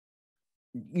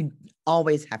 you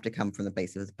always have to come from the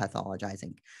basis of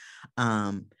pathologizing.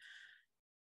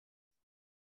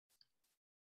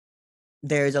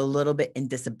 There's a little bit in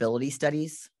disability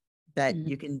studies that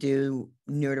you can do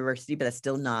neurodiversity, but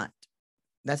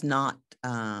that's not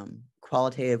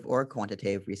qualitative or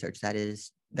quantitative research.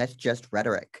 That's just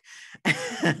rhetoric.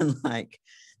 And like,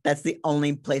 that's the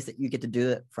only place that you get to do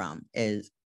it from is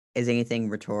anything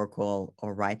rhetorical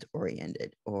or rights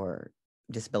oriented or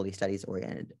disability studies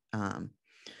oriented.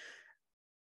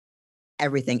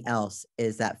 Everything else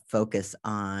is that focus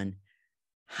on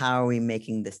how are we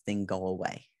making this thing go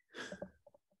away?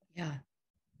 Yeah.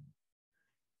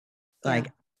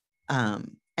 Like,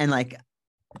 and like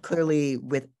clearly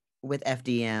with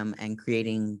FDM and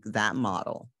creating that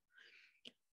model,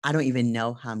 I don't even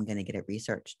know how I'm going to get it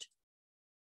researched.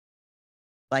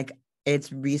 Like,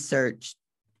 it's research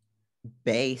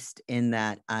based in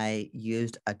that I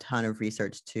used a ton of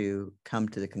research to come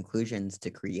to the conclusions to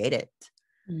create it.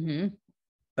 Mm-hmm.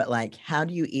 But like, how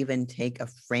do you even take a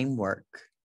framework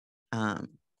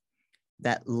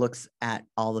that looks at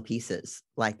all the pieces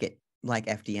like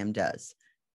FDM does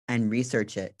and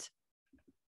research it?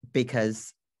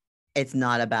 Because it's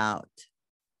not about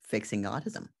fixing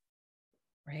autism.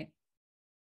 Right.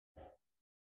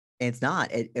 It's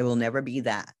not. It will never be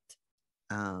that.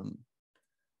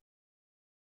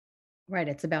 Right.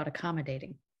 It's about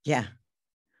accommodating. Yeah.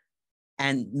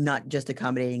 And not just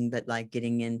accommodating, but like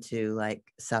getting into like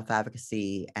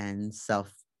self-advocacy and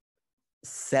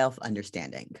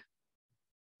self-understanding.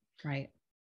 Right.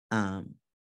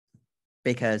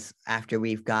 Because after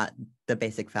we've got the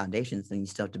basic foundations, then you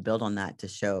still have to build on that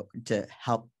to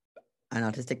help an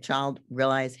autistic child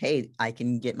realize, hey, I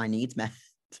can get my needs met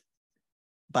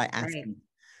by asking. Right.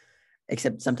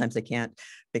 Except sometimes they can't,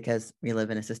 because we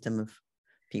live in a system of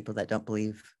people that don't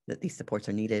believe that these supports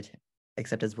are needed,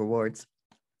 except as rewards.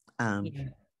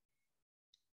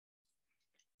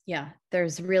 Yeah,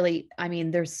 there's really, I mean,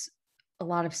 there's a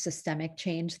lot of systemic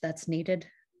change that's needed.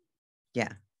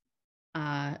 Yeah.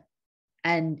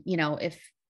 And you know,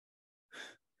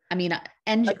 I do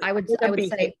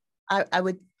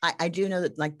know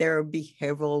that like there are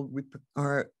behavioral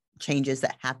or changes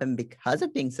that happen because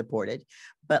of being supported,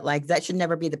 but like that should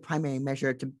never be the primary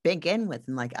measure to begin with.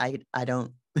 And like, I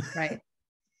don't.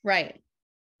 Right.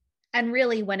 And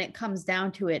really when it comes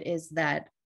down to it is that,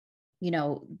 you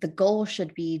know, the goal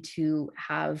should be to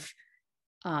have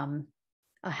a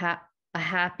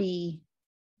happy,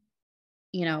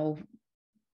 you know,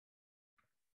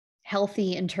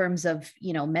 healthy in terms of,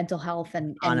 you know, mental health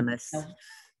and autonomous. You know,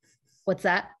 what's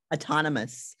that?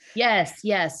 Autonomous. Yes.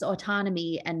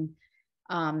 Autonomy. And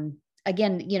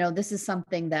again, you know, this is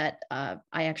something that I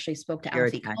actually spoke to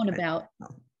Alfie Cohn about.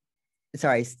 Oh.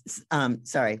 Sorry.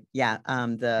 Yeah.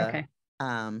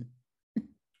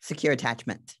 Secure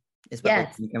attachment is what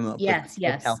yes. we're come up yes.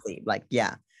 with healthy. Like,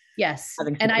 yeah. Yes.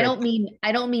 And I don't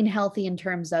mean healthy in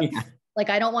terms of like,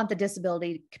 I don't want the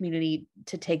disability community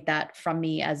to take that from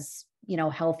me as, you know,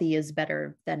 healthy is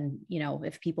better than, you know,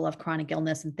 if people have chronic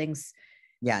illness and things.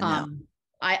 Yeah. No.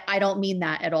 I don't mean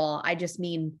that at all. I just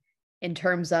mean in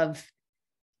terms of,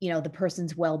 the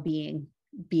person's well-being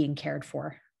being cared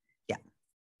for. Yeah.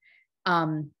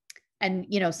 And,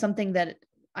 something that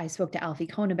I spoke to Alfie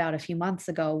Cohn about a few months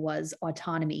ago was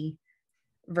autonomy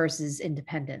versus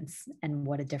independence, and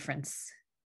what a difference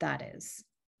that is.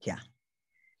 Yeah.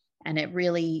 And it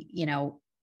really,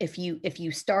 if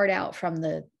you start out from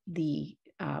the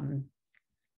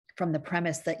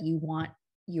premise that you want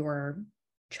your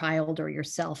child or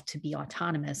yourself to be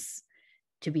autonomous,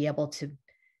 to be able to,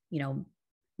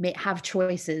 have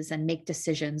choices and make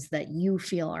decisions that you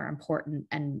feel are important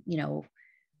and,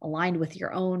 aligned with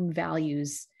your own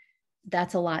values,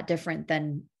 that's a lot different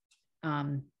than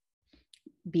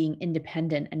being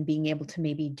independent and being able to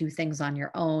maybe do things on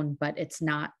your own, but it's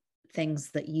not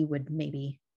things that you would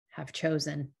maybe have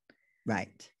chosen.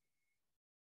 Right.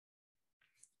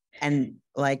 And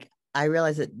like, I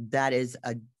realize that is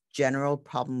a general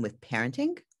problem with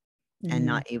parenting and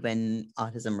not even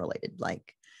autism related.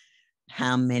 Like,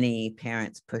 how many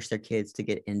parents push their kids to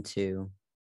get into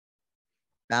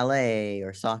ballet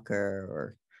or soccer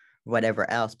or whatever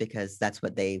else because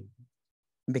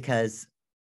because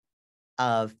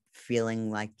of feeling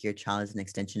like your child is an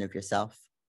extension of yourself.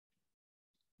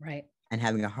 Right. And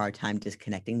having a hard time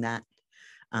disconnecting that.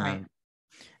 Right.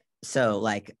 So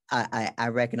like, I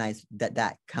recognize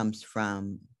that comes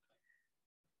from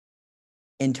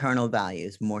internal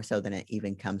values more so than it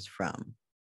even comes from.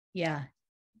 Yeah.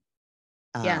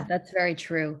 Yeah, that's very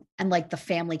true. And like the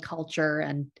family culture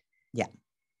and yeah.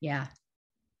 Yeah.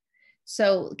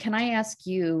 So can I ask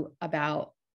you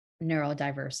about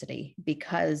neurodiversity?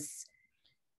 Because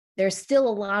there's still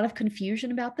a lot of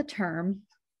confusion about the term.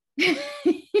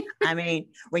 I mean,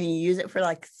 when you use it for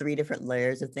like 3 different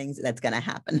layers of things, that's going to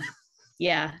happen.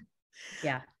 Yeah.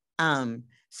 Yeah.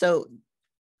 So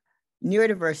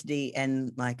neurodiversity,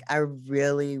 and like, I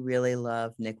really, really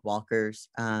love Nick Walker's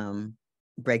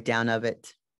breakdown of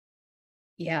it.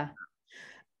 Yeah.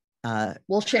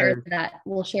 We'll share that.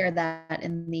 We'll share that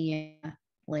in the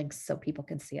links so people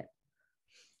can see it.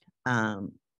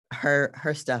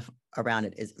 Her stuff around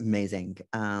it is amazing.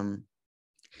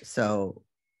 So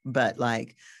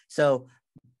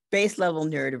base level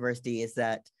neurodiversity is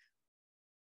that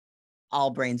all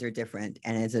brains are different,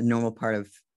 and it's a normal part of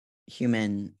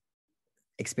human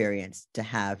experience to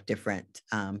have different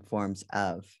forms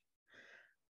of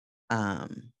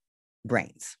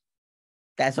brains.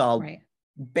 That's all. Right.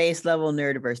 Base level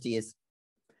neurodiversity is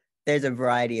there's a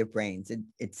variety of brains.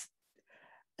 It's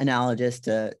analogous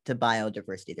to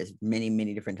biodiversity. There's many,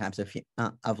 many different types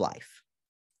of life.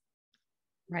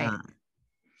 Right.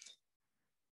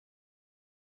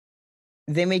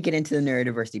 Then we get into the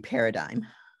neurodiversity paradigm,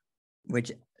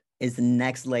 which is the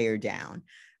next layer down,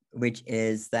 which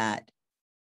is that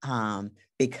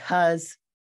because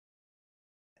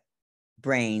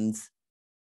brains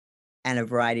and a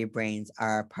variety of brains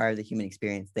are part of the human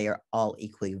experience, they are all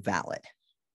equally valid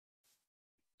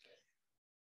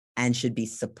and should be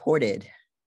supported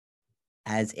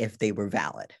as if they were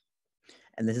valid.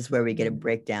 And this is where we get a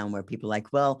breakdown where people are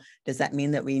like, well, does that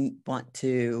mean that we want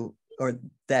to, or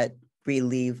that we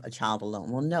leave a child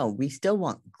alone? Well, no, we still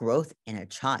want growth in a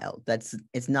child.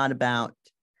 It's not about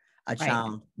a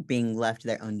child being left to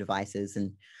their own devices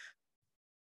and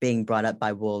being brought up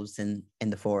by wolves in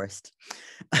the forest.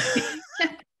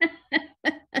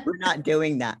 We're not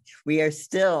doing that. We are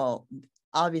still,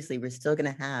 obviously, we're still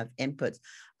going to have inputs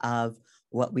of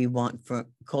what we want for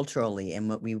culturally and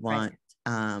what we want,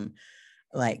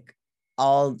 like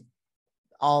all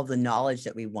the knowledge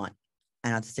that we want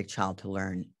an autistic child to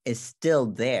learn is still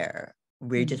there.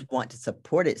 We just want to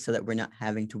support it so that we're not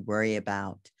having to worry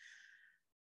about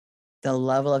the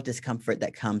level of discomfort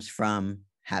that comes from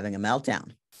having a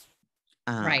meltdown.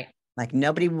 Like,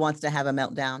 nobody wants to have a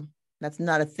meltdown. That's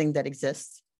not a thing that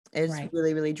exists. It's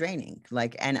really, really draining.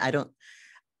 Like, and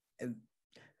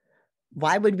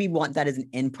why would we want that as an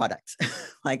end product?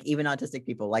 Like, even autistic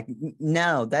people, like,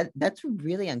 no, that's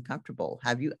really uncomfortable.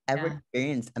 Have you ever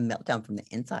experienced a meltdown from the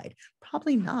inside?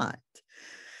 Probably not.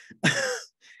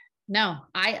 No,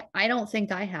 I don't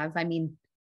think I have. I mean,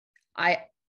 I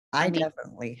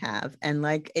definitely have. And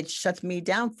like, it shuts me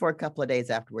down for a couple of days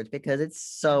afterwards because it's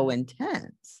so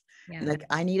intense. And like,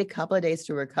 I need a couple of days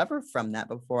to recover from that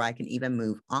before I can even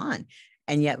move on.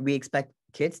 And yet we expect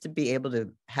kids to be able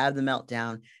to have the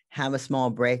meltdown, have a small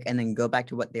break, and then go back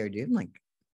to what they're doing. Like,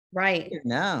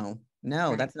 no,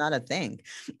 that's not a thing.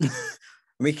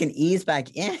 We can ease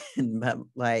back in, but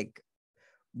like,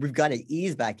 we've got to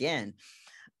ease back in.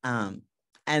 And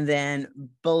then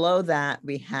below that,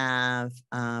 we have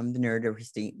the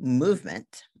neurodiversity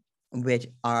movement, which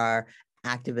are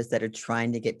activists that are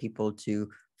trying to get people to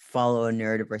follow a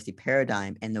neurodiversity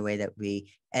paradigm in the way that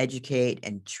we educate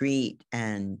and treat,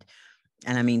 and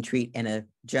I mean treat in a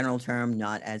general term,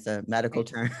 not as a medical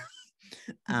term,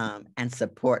 and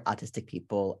support autistic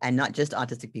people, and not just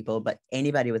autistic people, but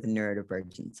anybody with a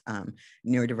neurodivergence.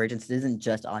 Neurodivergence isn't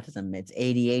just autism, it's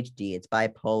ADHD, it's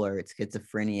bipolar, it's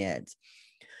schizophrenia, it's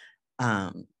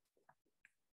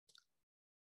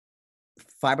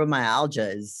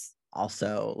fibromyalgia is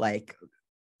also like,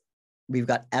 we've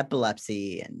got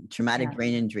epilepsy and traumatic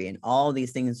brain injury, and all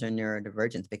these things are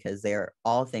neurodivergence because they are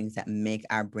all things that make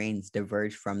our brains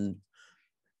diverge from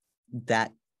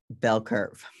that bell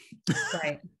curve.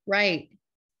 Right.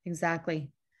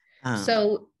 Exactly. Um,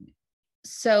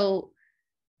 So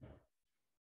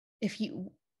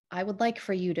I would like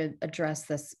for you to address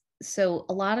this. So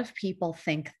a lot of people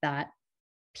think that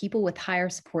people with higher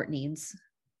support needs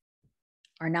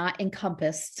are not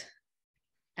encompassed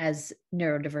as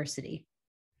neurodiversity.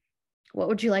 What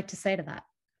would you like to say to that?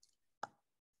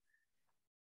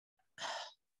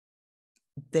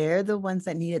 they're the ones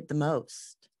that need it the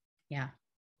most. Yeah.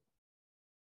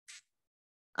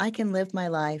 I can live my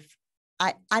life.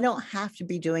 I don't have to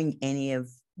be doing any of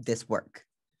this work.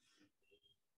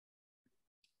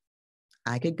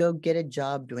 I could go get a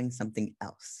job doing something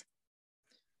else.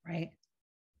 Right.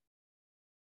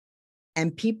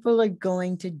 And people are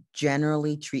going to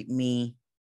generally treat me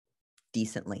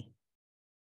decently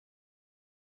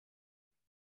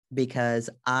because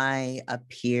I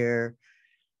appear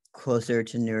closer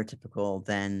to neurotypical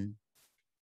than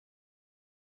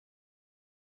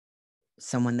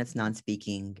someone that's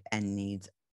non-speaking and needs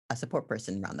a support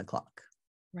person around the clock.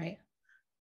 Right.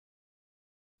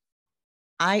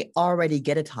 I already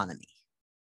get autonomy.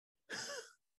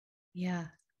 Yeah.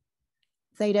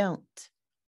 They don't.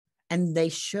 And they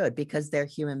should, because they're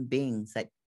human beings that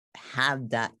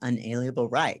have that unalienable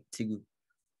right to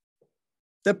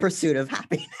the pursuit of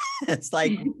happiness.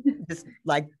 Like just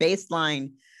like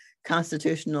baseline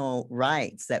constitutional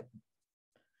rights that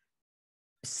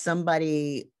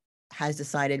somebody has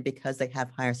decided because they have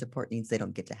higher support needs, they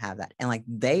don't get to have that. And like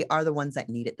they are the ones that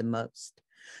need it the most.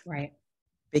 Right.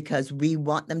 Because we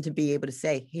want them to be able to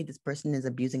say, hey, this person is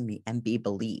abusing me, and be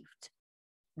believed.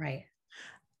 Right.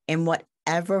 In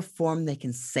whatever form they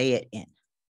can say it in.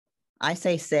 I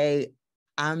say,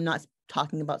 I'm not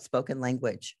talking about spoken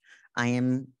language. I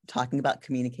am talking about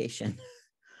communication.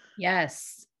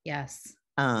 Yes. Yes.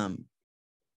 I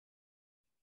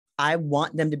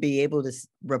want them to be able to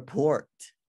report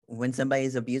when somebody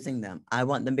is abusing them. I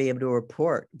want them to be able to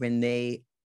report when they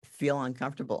feel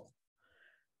uncomfortable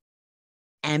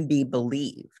and be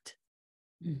believed.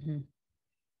 Mm-hmm.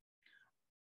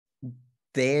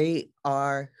 They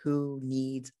are who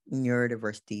needs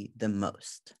neurodiversity the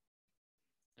most,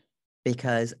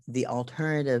 because the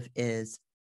alternative is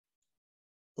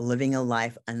living a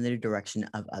life under the direction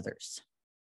of others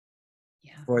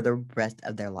for the rest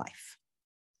of their life.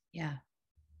 Yeah.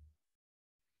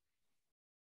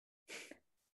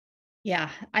 Yeah.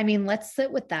 I mean, let's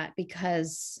sit with that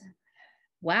because,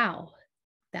 wow,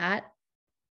 that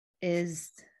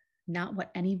is not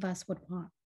what any of us would want.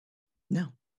 No.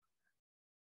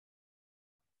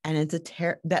 And it's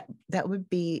that would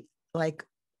be like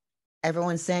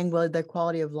everyone's saying, well, their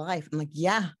quality of life. I'm like,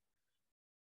 yeah,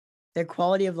 their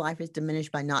quality of life is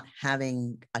diminished by not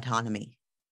having autonomy.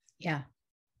 Yeah.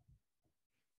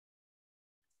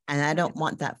 And I don't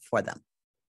want that for them.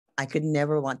 I could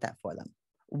never want that for them.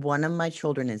 One of my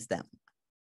children is them.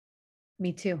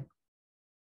 Me too.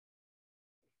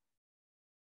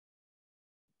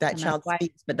 That child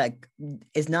speaks, but like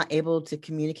is not able to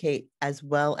communicate as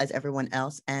well as everyone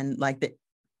else. And like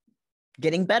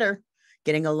getting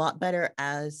a lot better,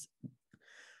 as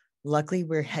luckily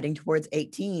we're heading towards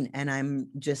 18. And I'm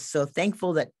just so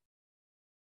thankful that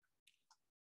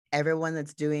everyone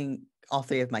that's doing, all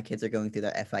three of my kids are going through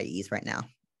their FIEs right now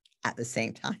at the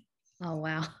same time. Oh,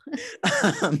 wow.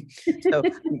 So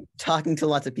talking to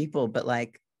lots of people, but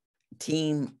like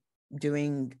team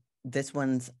doing this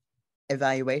one's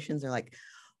evaluations are like,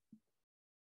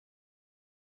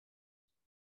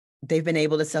 they've been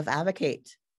able to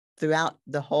self-advocate throughout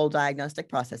the whole diagnostic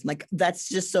process. Like, that's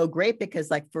just so great, because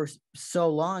like for so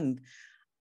long,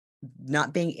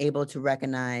 not being able to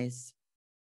recognize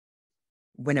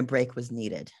when a break was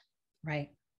needed.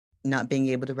 Right. Not being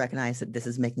able to recognize that this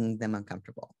is making them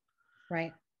uncomfortable.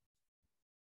 Right.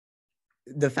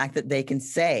 The fact that they can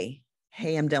say,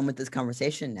 hey, I'm done with this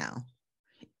conversation now,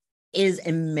 is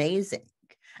amazing.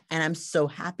 And I'm so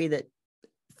happy that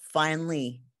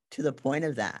finally to the point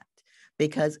of that,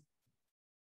 because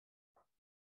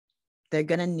they're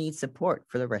going to need support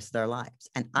for the rest of their lives.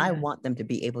 And I want them to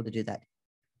be able to do that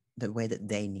the way that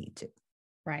they need to.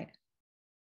 Right.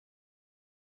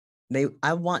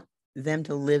 I want them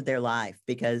to live their life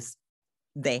because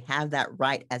they have that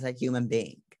right as a human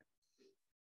being.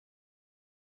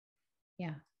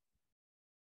 Yeah.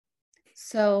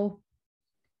 So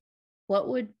what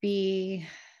would be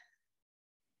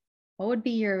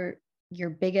your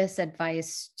biggest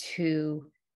advice to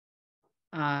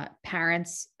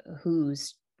parents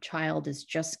whose child is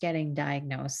just getting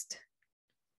diagnosed?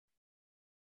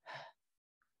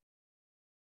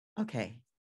 Okay.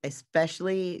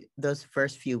 Especially those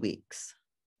first few weeks.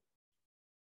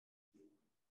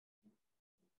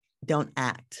 Don't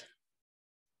act.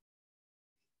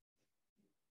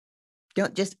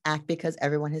 Don't just act because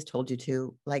everyone has told you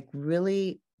to. Like,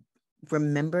 really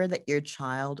remember that your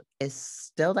child is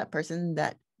still that person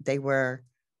that they were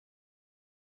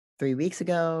 3 weeks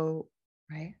ago,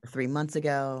 Right. 3 months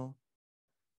ago.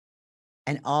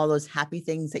 And all those happy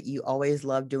things that you always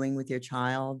loved doing with your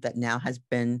child that now has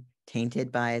been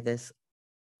tainted by this.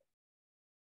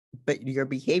 But their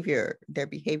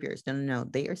behaviors, no,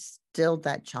 they are still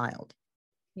that child.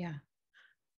 Yeah.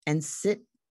 And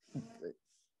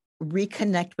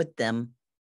reconnect with them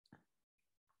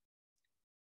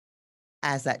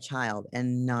as that child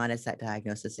and not as that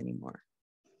diagnosis anymore.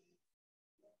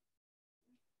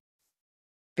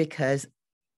 Because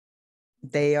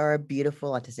they are a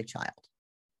beautiful autistic child,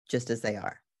 just as they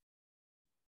are.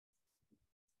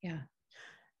 Yeah.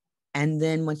 And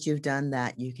then once you've done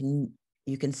that, you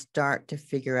can start to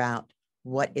figure out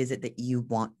what is it that you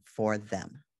want for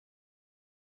them.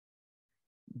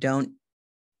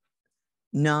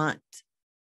 Not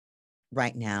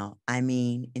right now, I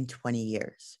mean in 20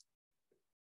 years.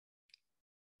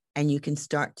 And you can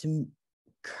start to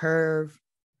carve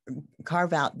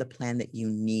out the plan that you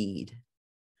need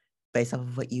based off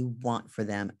of what you want for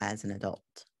them as an adult.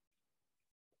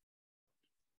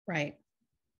 Right.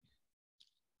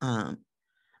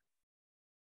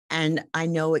 And I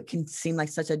know it can seem like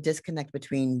such a disconnect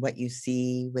between what you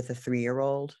see with a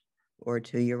 3-year-old or a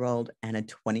 2-year-old and a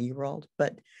 20-year-old,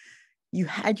 but you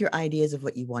had your ideas of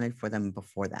what you wanted for them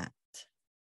before that.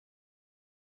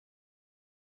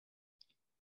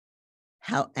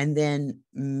 And then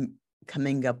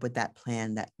coming up with that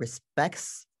plan that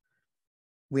respects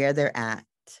where they're at,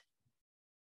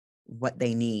 what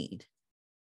they need,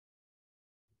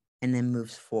 and then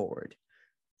moves forward.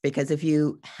 Because if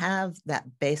you have that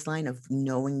baseline of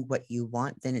knowing what you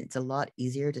want, then it's a lot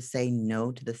easier to say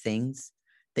no to the things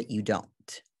that you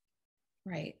don't.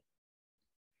 Right.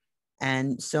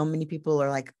 And so many people are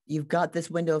like, you've got this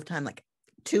window of time, like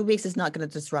 2 weeks is not going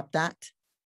to disrupt that.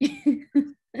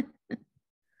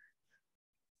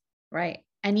 Right.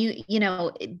 And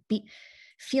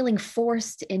feeling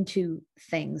forced into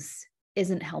things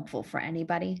isn't helpful for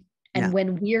anybody. And No.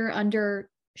 when we're under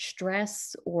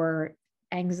stress or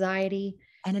anxiety,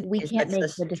 And we can't make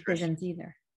the decisions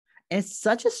either. It's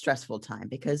such a stressful time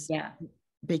because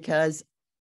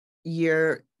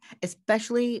you're,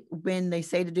 especially when they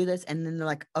say to do this and then they're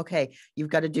like, okay, you've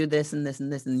got to do this and this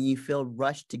and this, and you feel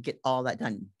rushed to get all that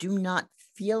done. Do not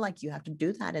feel like you have to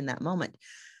do that in that moment.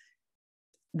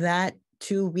 That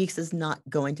 2 weeks is not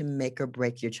going to make or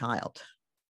break your child.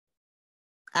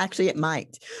 Actually, it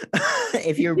might.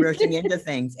 If you're rushing into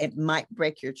things, it might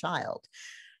break your child.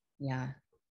 Yeah.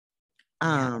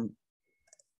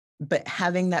 But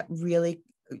having that really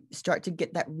start to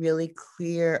get that really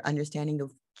clear understanding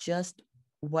of just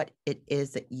what it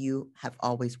is that you have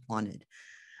always wanted.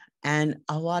 And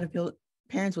a lot of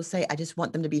parents will say, I just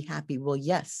want them to be happy. Well,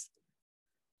 yes.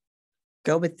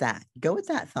 Go with that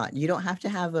thought. You don't have to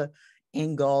have a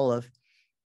end goal of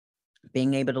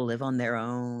being able to live on their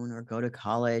own or go to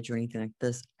college or anything like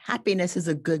this. Happiness is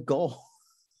a good goal.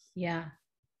 Yeah.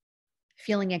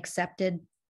 Feeling accepted.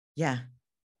 Yeah.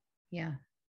 Yeah.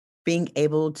 Being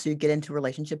able to get into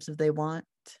relationships if they want.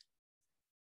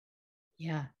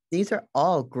 Yeah. These are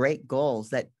all great goals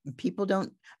that people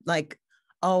don't like.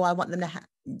 Oh, I want them to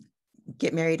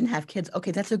get married and have kids.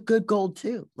 Okay, that's a good goal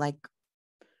too. Like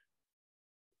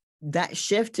that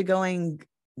shift to going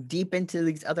deep into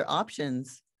these other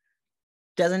options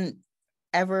doesn't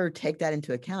ever take that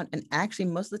into account. And actually,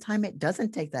 most of the time, it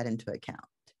doesn't take that into account.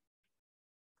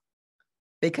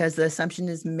 Because the assumption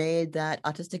is made that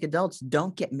autistic adults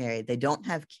don't get married, they don't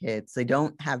have kids, they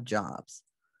don't have jobs.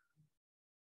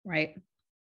 Right.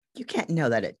 You can't know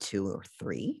that at 2 or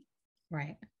 3.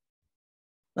 Right.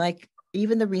 Like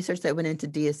even the research that went into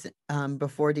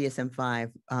before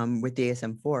DSM-5 with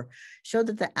DSM-4 showed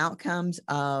that the outcomes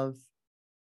of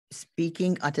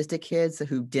speaking autistic kids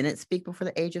who didn't speak before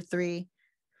the age of 3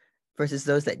 versus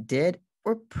those that did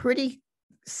were pretty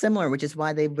similar, which is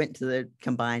why they went to the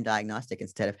combined diagnostic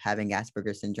instead of having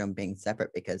Asperger's syndrome being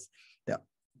separate, because the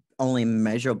only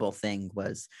measurable thing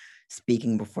was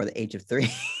speaking before the age of 3.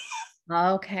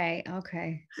 Okay.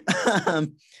 But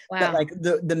Wow. like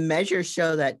the measures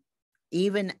show that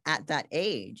even at that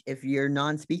age, if you're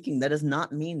non-speaking, that does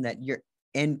not mean that your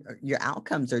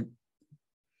outcomes are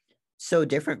so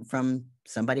different from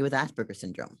somebody with Asperger's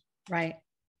syndrome. Right.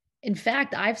 In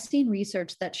fact, I've seen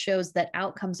research that shows that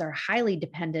outcomes are highly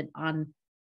dependent on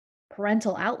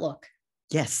parental outlook.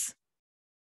 Yes.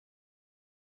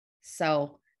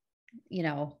 So,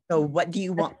 So what do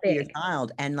you want for your big.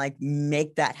 child, and like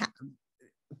make that happen?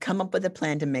 Come up with a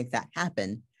plan to make that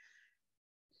happen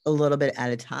a little bit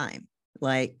at a time.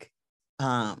 Like,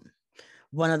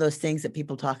 one of those things that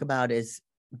people talk about is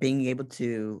being able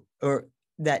to, or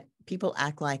that people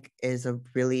act like is a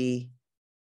really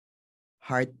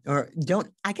hard, or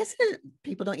don't, I guess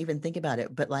people don't even think about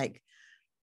it, but like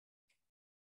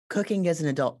cooking as an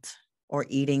adult or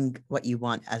eating what you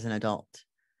want as an adult.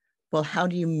 Well, how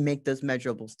do you make those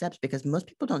measurable steps? Because most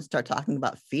people don't start talking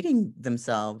about feeding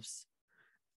themselves,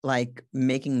 like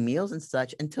making meals and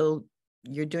such, until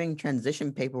you're doing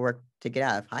transition paperwork to get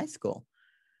out of high school.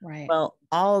 Right. Well,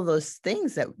 all of those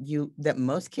things that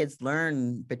most kids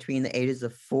learn between the ages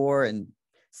of 4 and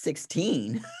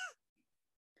 16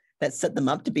 that set them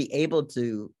up to be able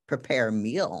to prepare a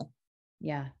meal,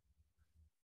 Yeah.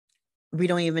 we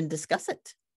don't even discuss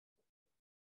it.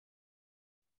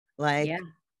 Like Yeah.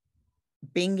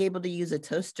 being able to use a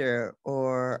toaster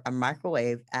or a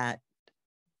microwave at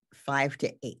 5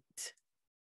 to 8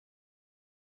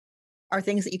 are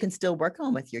things that you can still work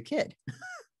on with your kid.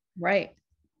 Right.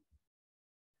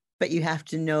 But you have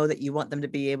to know that you want them to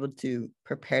be able to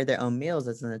prepare their own meals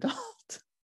as an adult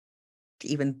to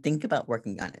even think about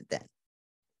working on it then.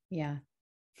 Yeah.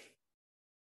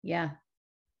 Yeah.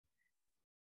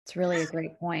 It's really a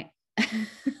great point.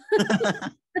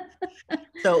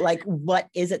 So like, what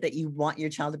is it that you want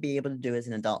your child to be able to do as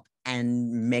an adult,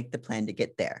 and make the plan to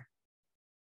get there?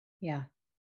 Yeah.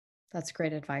 That's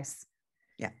great advice.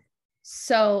 Yeah.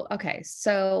 So, okay.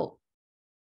 So,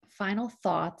 final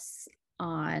thoughts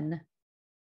on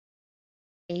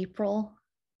April,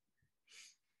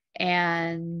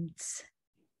 and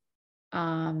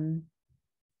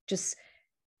just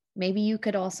maybe you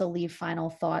could also leave final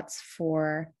thoughts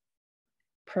for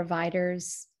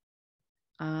providers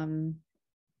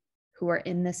who are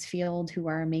in this field, who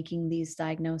are making these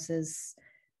diagnoses.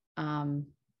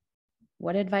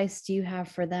 What advice do you have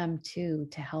for them too,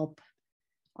 to help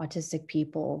autistic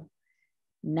people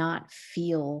not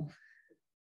feel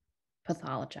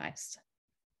pathologized?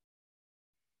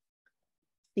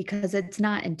 Because it's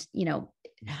not,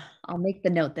 I'll make the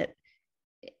note that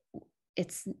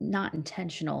it's not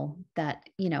intentional, that,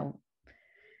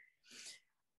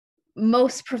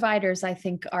 most providers, I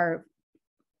think, are,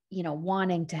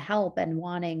 wanting to help and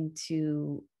wanting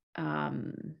to,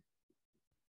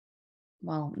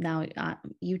 well, now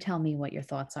you tell me what your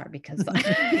thoughts are, because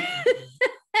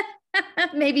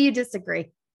maybe you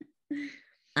disagree.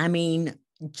 I mean,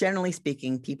 generally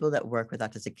speaking, people that work with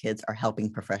autistic kids are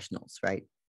helping professionals, right?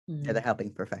 They're the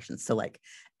helping professions. So like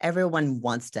everyone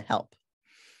wants to help.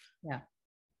 Yeah.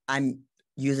 I'm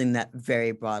using that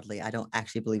very broadly. I don't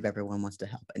actually believe everyone wants to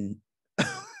help. And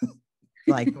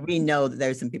like, we know that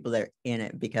there's some people that are in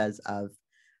it because of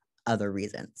other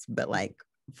reasons, but like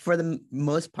for the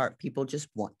most part, people just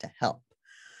want to help.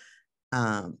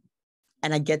 And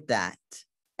I get that.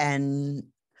 And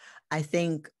I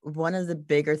think one of the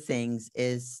bigger things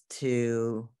is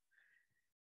to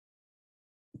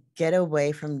get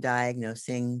away from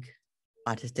diagnosing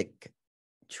autistic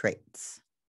traits,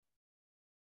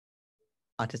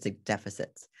 autistic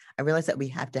deficits. I realize that we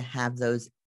have to have those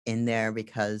in there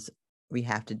because we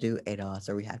have to do ADOS,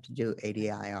 or we have to do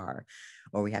ADIR,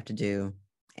 or we have to do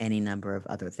any number of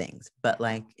other things. But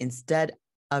like, instead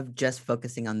of just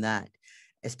focusing on that,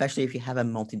 especially if you have a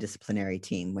multidisciplinary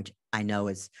team, which I know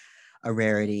is a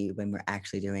rarity when we're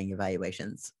actually doing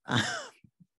evaluations.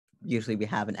 Usually we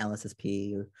have an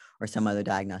LSSP or some other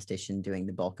diagnostician doing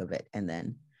the bulk of it, and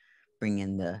then bring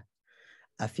in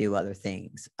a few other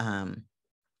things.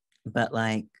 But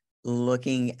like,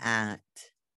 looking at,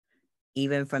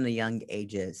 even from the young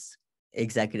ages,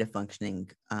 executive functioning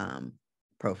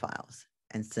profiles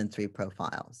and sensory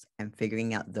profiles, and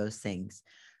figuring out those things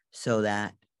so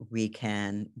that we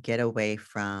can get away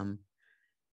from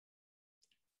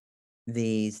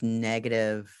these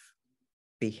negative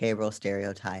behavioral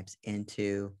stereotypes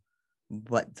into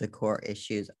what the core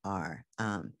issues are.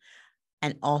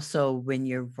 And also, when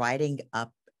you're writing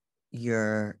up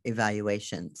your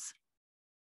evaluations,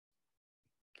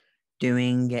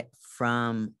 doing it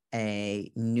from a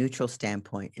neutral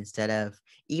standpoint instead of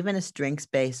even a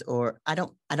strengths-based, or I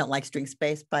don't like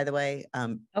strengths-based, by the way.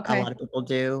 A Okay. lot of people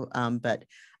do, but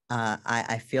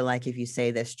I feel like if you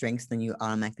say there's strengths, then you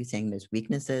automatically saying there's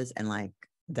weaknesses, and like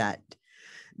that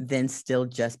then still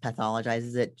just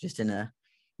pathologizes it just in a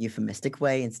euphemistic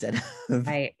way instead of.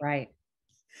 Right, right.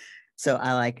 So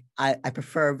I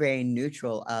prefer very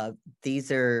neutral of this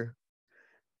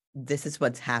is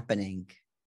what's happening.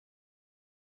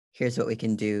 Here's what we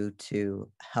can do to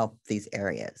help these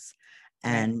areas,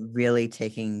 Right. and really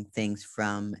taking things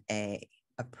from a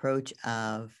approach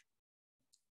of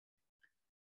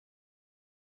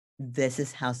this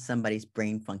is how somebody's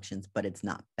brain functions, but it's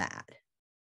not bad.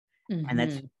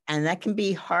 Mm-hmm. And that can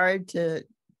be hard to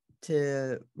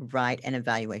write an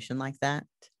evaluation like that.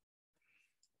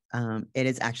 It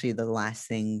is actually the last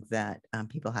thing that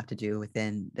people have to do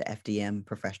within the FDM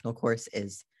professional course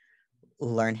is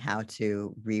learn how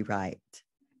to rewrite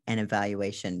an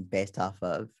evaluation based off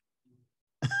of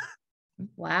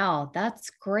Wow,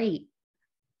 that's great.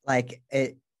 like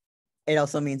it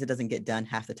also means it doesn't get done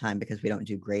half the time because we don't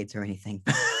do grades or anything.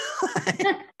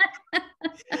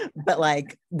 But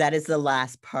like that is the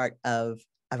last part of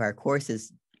our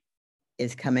courses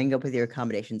is coming up with your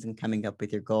accommodations and coming up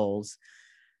with your goals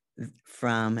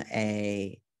from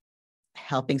a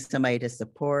helping somebody to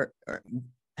support or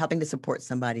helping to support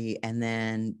somebody, and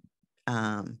then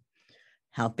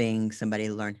helping somebody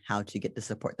learn how to get the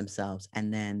support themselves.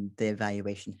 And then the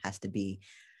evaluation has to be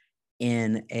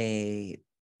in a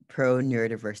pro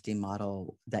neurodiversity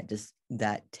model that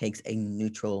takes a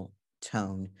neutral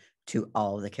tone to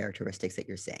all of the characteristics that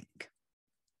you're seeing.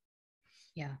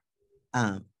 Yeah.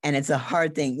 And it's a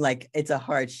hard thing, like it's a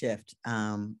hard shift.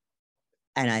 And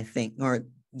I think, or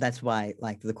that's why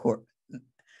like the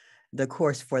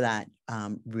course for that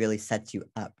really sets you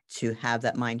up to have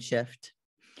that mind shift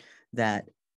that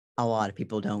a lot of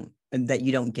people don't, that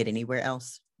you don't get anywhere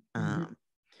else. Mm-hmm.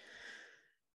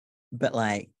 But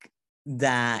like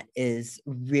that is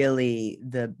really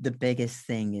the biggest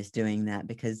thing is doing that,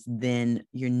 because then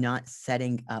you're not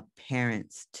setting up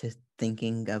parents to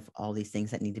thinking of all these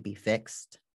things that need to be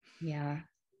fixed. Yeah.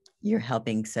 You're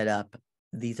helping set up,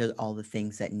 these are all the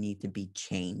things that need to be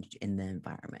changed in the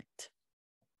environment.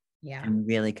 Yeah. And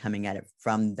really coming at it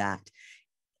from that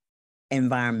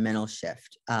environmental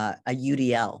shift, a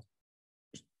UDL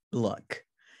look,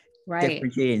 Right.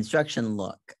 differentiated instruction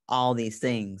look, all these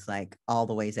things, like all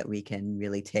the ways that we can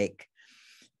really take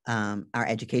our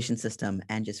education system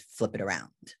and just flip it around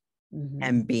Mm-hmm.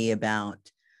 and be about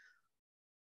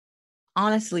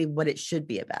honestly what it should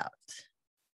be about.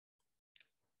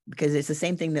 Because it's the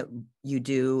same thing that you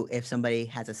do if somebody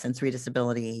has a sensory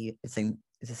disability. It's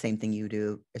the same thing you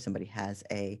do if somebody has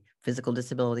a physical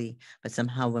disability. But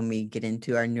somehow when we get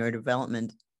into our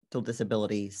neurodevelopmental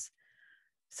disabilities,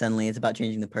 suddenly it's about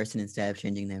changing the person instead of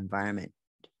changing the environment.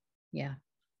 Yeah.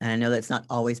 And I know that's not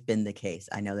always been the case.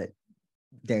 I know that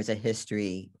there's a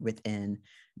history within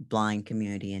blind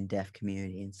community and deaf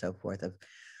community and so forth of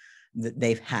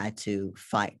they've had to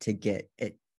fight to get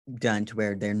it done to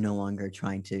where they're no longer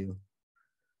trying to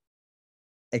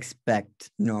expect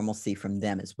normalcy from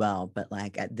them as well. But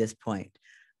like at this point,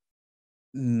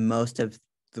 most of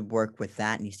the work with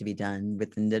that needs to be done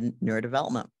within the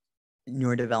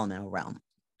neurodevelopmental realm,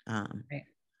 Right.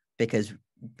 because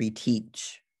we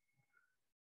teach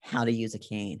how to use a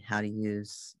cane, how to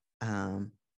use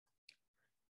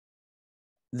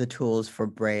the tools for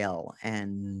Braille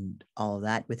and all of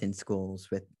that within schools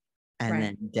and Right.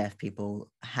 then deaf people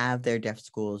have their deaf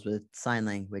schools with sign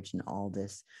language and all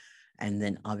this. And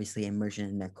then obviously immersion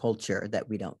in their culture that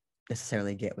we don't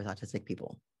necessarily get with autistic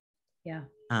people. Yeah.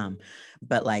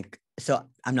 But like, so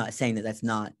I'm not saying that that's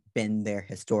not been there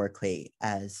historically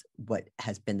as what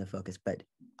has been the focus, but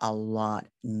a lot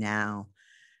now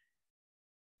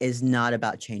is not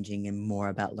about changing and more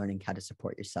about learning how to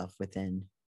support yourself within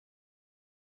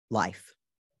life.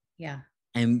 Yeah.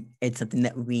 And it's something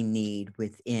that we need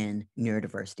within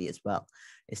neurodiversity as well,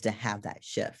 is to have that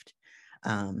shift.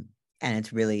 And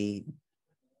it's really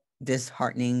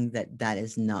disheartening that that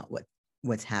is not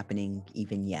what's happening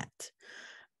even yet.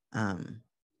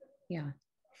 Yeah.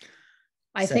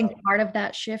 I So think part of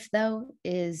that shift, though,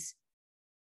 is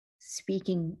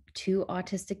speaking to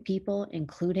autistic people,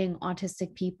 including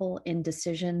autistic people in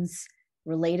decisions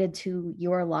related to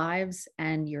your lives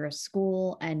and your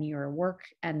school and your work.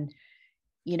 And,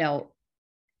 you know,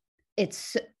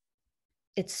 it's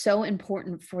it's so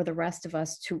important for the rest of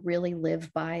us to really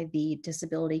live by the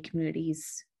disability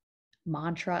community's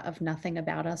mantra of nothing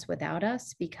about us without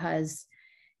us, because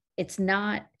it's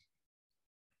not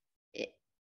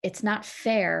it's not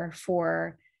fair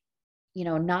for,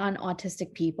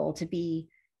 non-autistic people to be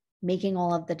making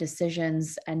all of the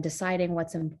decisions and deciding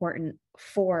what's important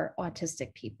for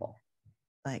autistic people.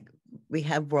 Like, we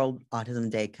have World Autism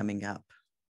Day coming up.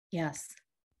 Yes.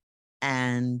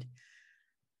 And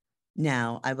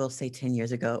now I will say 10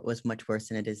 years ago, it was much worse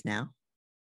than it is now.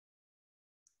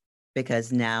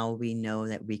 Because now we know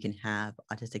that we can have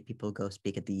autistic people go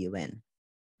speak at the UN.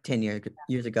 10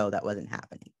 years ago, that wasn't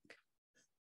happening.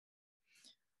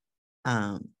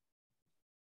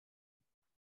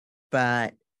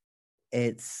 But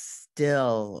it's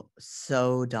still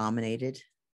so dominated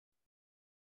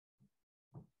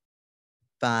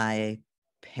by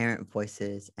parent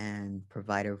voices and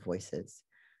provider voices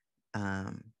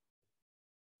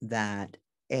that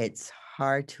it's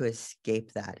hard to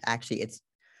escape that. Actually,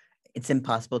 it's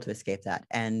impossible to escape that.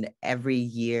 And every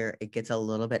year it gets a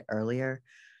little bit earlier.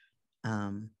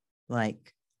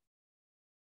 Like,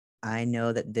 I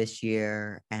know that this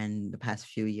year and the past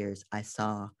few years, I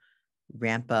saw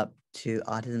ramp up to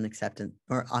Autism Acceptance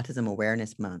or Autism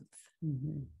Awareness Month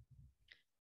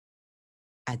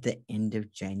at the end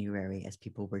of January, as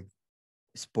people were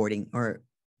sporting or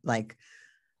like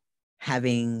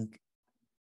having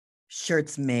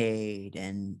shirts made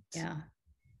and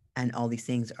all these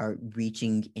things are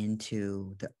reaching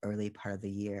into the early part of the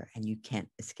year, and you can't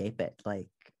escape it. Like,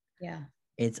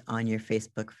 it's on your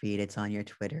Facebook feed, it's on your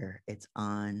Twitter, it's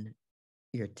on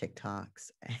your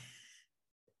TikToks.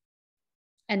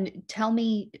 And tell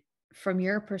me, from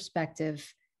your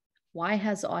perspective, why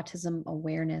has Autism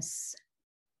Awareness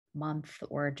Month,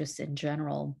 or just in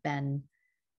general, been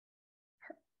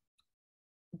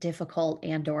difficult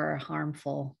and or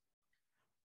harmful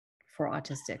for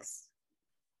autistics?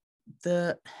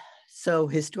 So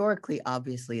historically,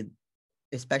 obviously,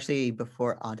 especially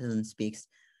before Autism Speaks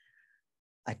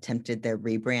attempted their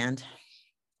rebrand.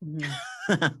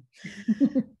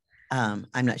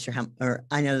 I'm not sure or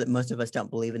I know that most of us don't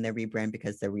believe in their rebrand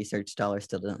because their research dollars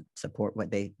still don't support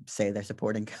what they say they're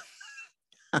supporting.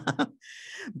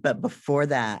 But before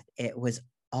that, it was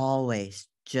always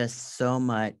just so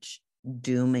much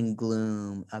doom and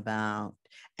gloom about,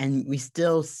 and we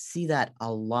still see that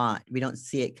a lot. We don't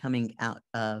see it coming out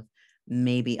of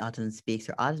maybe Autism Speaks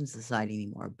or Autism Society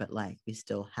anymore, but like, we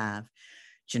still have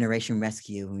Generation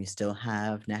Rescue, and we still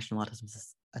have National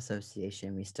Autism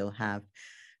Association, we still have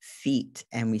FEET,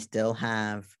 and we still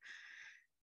have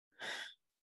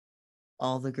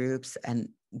all the groups, and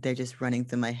they're just running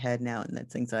through my head now, and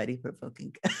that's anxiety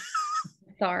provoking.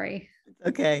 Sorry.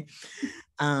 Okay.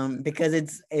 Because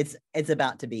it's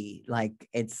about to be like,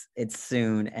 it's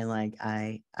soon, and like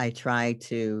I try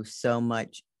to so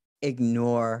much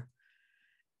ignore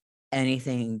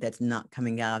anything that's not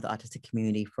coming out of the autistic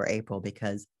community for April,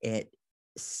 because it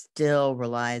still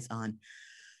relies on,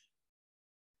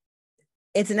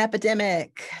 it's an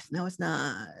epidemic. No, it's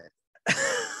not.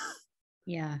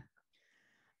 Yeah.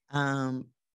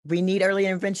 We need early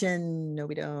intervention. No,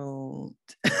 we don't.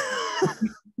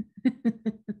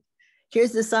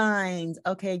 Here's the signs.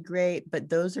 Okay, great. But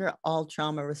those are all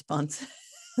trauma responses.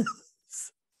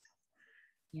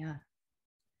 Yeah.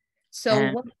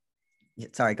 So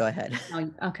sorry, go ahead.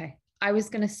 Okay. I was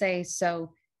going to say,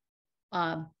 so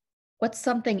what's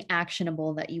something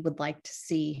actionable that you would like to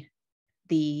see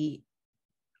the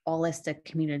autistic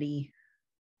community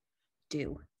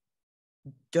do?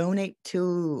 Donate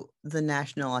to the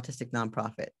national autistic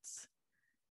nonprofits.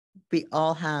 We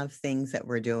all have things that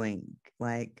we're doing,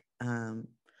 like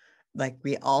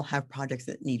we all have projects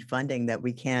that need funding that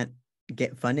we can't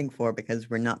get funding for because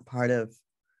we're not part of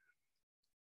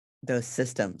those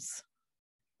systems.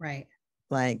 Right.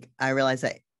 Like, I realize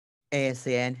that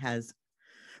ASAN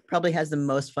probably has the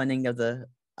most funding of the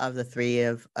three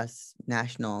of us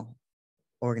national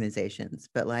organizations,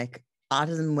 but like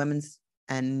Autism Women's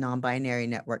and Non-Binary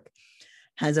Network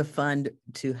has a fund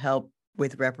to help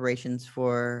with reparations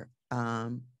for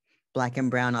Black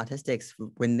and Brown autistics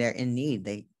when they're in need.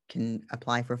 They can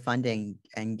apply for funding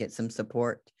and get some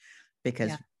support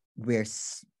because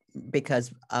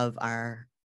because of our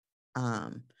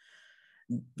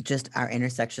just our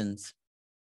intersections.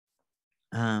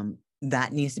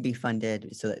 That needs to be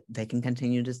funded so that they can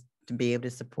continue to be able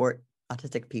to support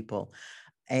autistic people.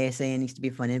 ASA needs to be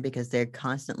funded because they're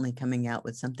constantly coming out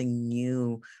with something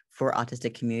new for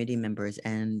autistic community members,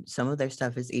 and some of their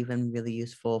stuff is even really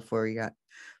useful for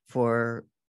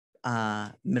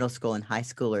middle school and high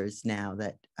schoolers now.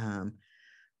 That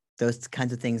those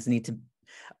kinds of things need to,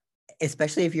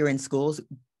 especially if you're in schools,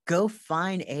 go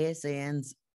find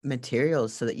ASAN's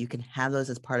materials so that you can have those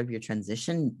as part of your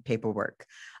transition paperwork.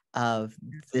 of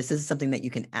this is something that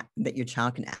that your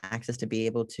child can access to be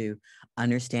able to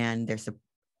understand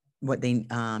what they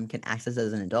can access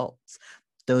as an adult.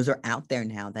 Those are out there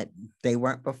now that they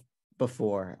weren't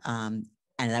before, and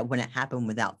that wouldn't happen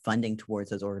without funding towards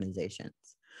those organizations.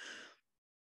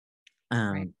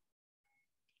 Right.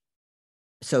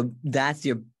 So that's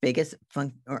your biggest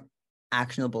or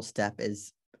actionable step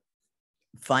is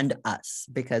fund us,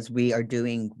 because we are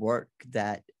doing work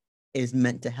that is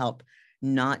meant to help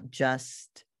not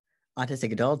just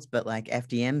autistic adults, but like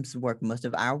FDM's work. Most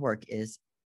of our work is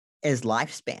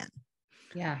lifespan.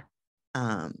 Yeah.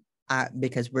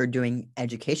 Because we're doing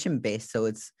education based, so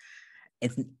it's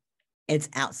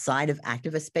outside of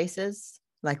activist spaces.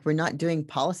 Like, we're not doing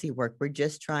policy work. We're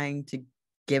just trying to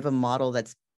give a model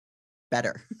that's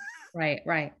better.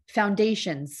 Right.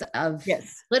 Foundations of,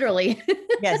 Yes. literally.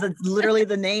 Yes, that's literally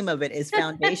the name of it, is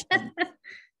foundation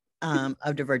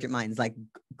of Divergent Minds, like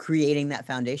creating that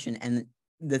foundation. And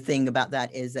the thing about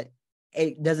that is that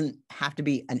it doesn't have to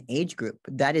be an age group.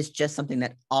 That is just something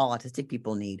that all autistic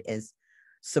people need, is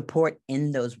support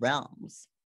in those realms.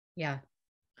 Yeah.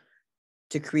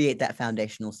 To create that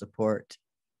foundational support.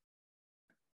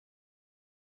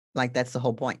 Like, that's the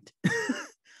whole point.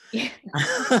 Yeah.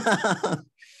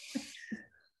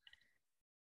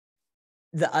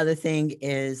 The other thing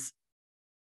is,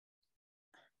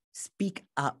 speak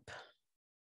up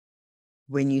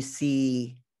when you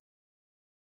see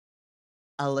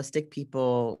holistic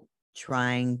people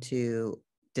trying to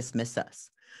dismiss us.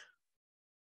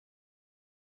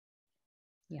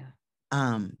 Yeah.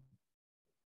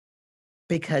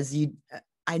 Because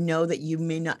I know that you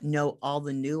may not know all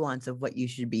the nuance of what you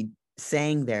should be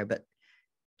saying there, but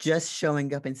just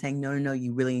showing up and saying, no,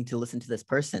 you really need to listen to this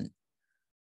person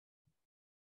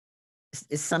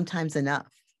is sometimes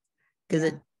enough,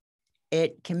 because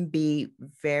it can be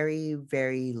very,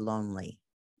 very lonely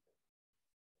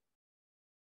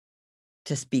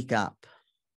to speak up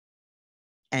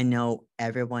and know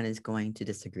everyone is going to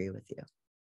disagree with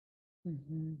you.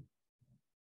 Mm-hmm.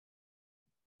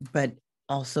 But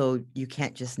also, you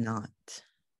can't just not,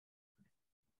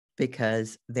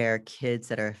 because there are kids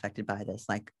that are affected by this.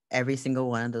 Like, every single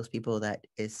one of those people that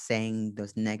is saying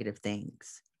those negative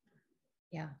things,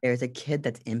 there's a kid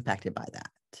that's impacted by that.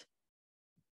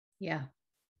 Yeah.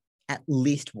 At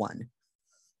least one.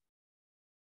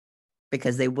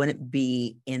 Because they wouldn't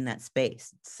be in that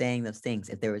space saying those things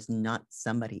if there was not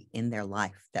somebody in their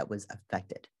life that was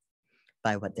affected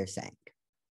by what they're saying.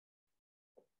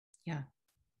 Yeah.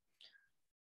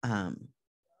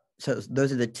 So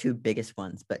those are the two biggest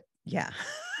ones, but yeah.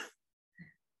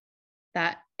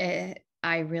 I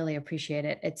really appreciate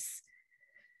it.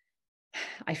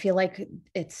 I feel like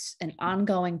it's an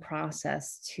ongoing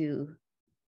process to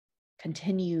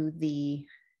continue the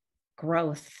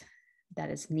growth that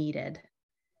is needed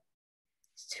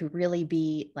to really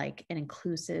be like an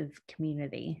inclusive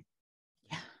community.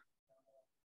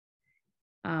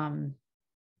 Yeah.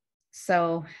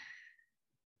 So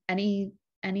any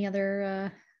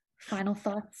other final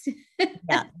thoughts?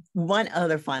 Yeah. One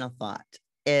other final thought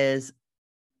is,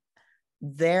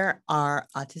 there are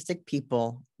autistic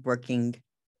people working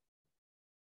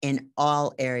in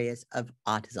all areas of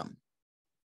autism.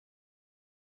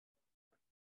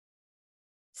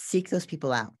 Seek those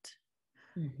people out.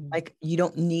 Mm-hmm. Like, you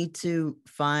don't need to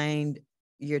find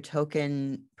your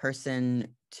token person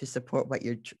to support what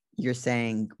you're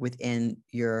saying within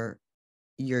your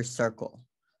circle.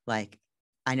 Like,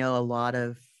 I know a lot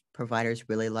of providers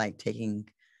really like taking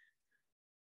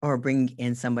or bringing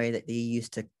in somebody that they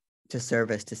used to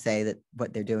service to say that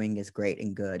what they're doing is great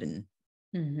and good and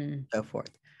so forth.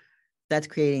 That's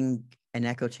creating an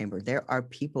echo chamber. There are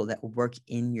people that work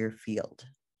in your field,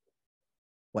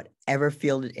 whatever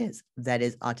field it is, that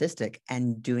is autistic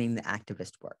and doing the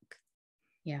activist work.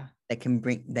 Yeah. That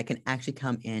can actually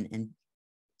come in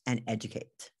and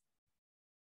educate.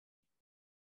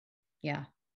 Yeah.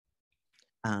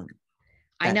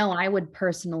 I know I would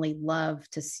personally love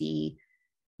to see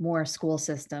more school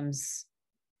systems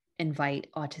invite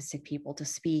autistic people to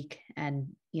speak and,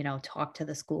 talk to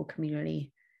the school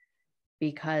community,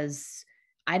 because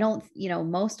I don't,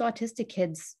 most autistic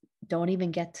kids don't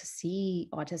even get to see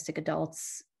autistic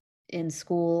adults in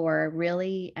school or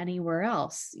really anywhere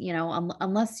else,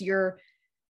 unless you're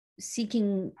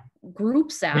seeking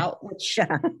groups out, which,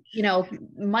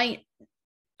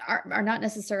 are not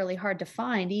necessarily hard to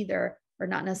find either, or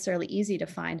not necessarily easy to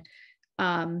find.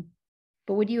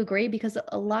 But would you agree? Because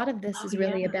a lot of this is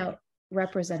really about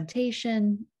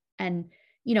representation and,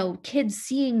 kids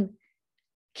seeing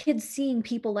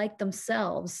people like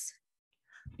themselves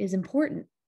is important.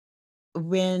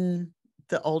 When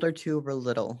the older two were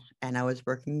little, and I was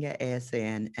working at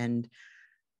ASAN, and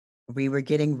we were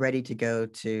getting ready to go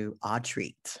to Odd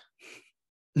Treat.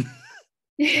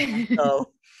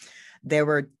 So there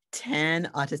were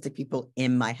 10 autistic people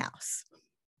in my house,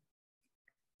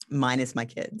 minus my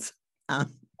kids.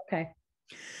 Okay.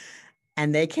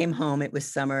 And they came home. It was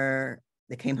summer.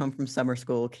 They came home from summer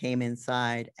school, came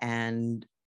inside, and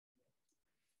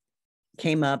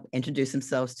came up, introduced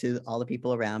themselves to all the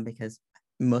people around, because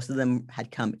most of them had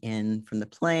come in from the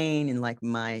plane, and like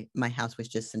my house was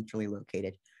just centrally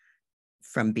located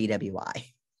from BWI.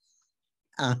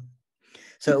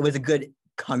 So it was a good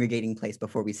congregating place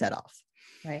before we set off.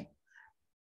 Right.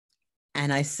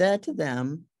 And I said to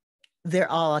them,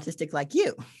 they're all autistic like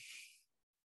you.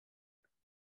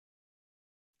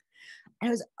 And I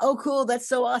was, oh, cool. That's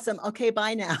so awesome. Okay,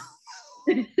 bye now.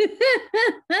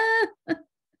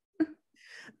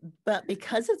 But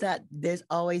because of that, there's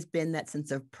always been that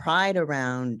sense of pride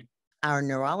around our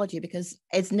neurology, because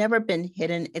it's never been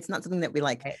hidden. It's not something that we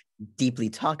like Right.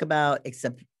 deeply talk about,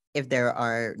 except if there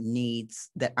are needs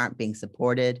that aren't being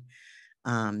supported.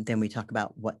 Then we talk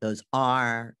about what those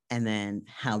are and then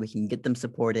how we can get them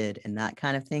supported and that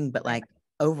kind of thing. But like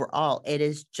overall, it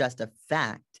is just a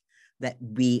fact that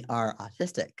we are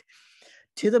autistic,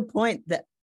 to the point that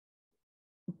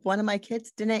one of my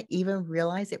kids didn't even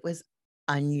realize it was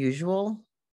unusual,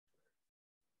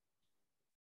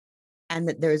 and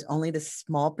that there's only this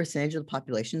small percentage of the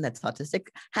population that's autistic.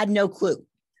 Had no clue.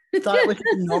 Thought it was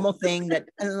just a normal thing that,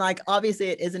 and like obviously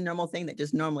it is a normal thing that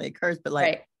just normally occurs, but like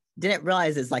Right. didn't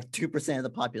realize it's like 2% of the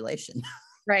population.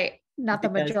 Right. Not the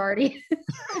majority.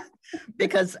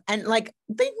 Because and like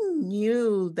they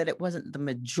knew that it wasn't the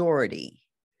majority,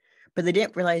 but they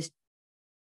didn't realize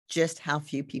just how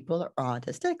few people are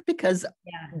autistic, because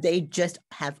they just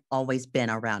have always been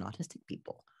around autistic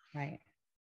people. Right.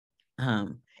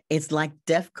 It's like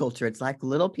deaf culture, it's like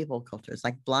little people culture, it's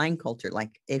like blind culture.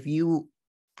 Like if you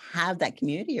have that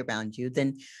community around you,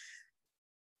 then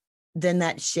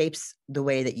that shapes the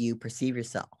way that you perceive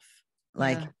yourself.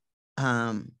 Like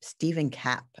Stephen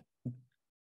Kapp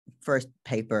first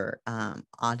paper,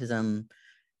 autism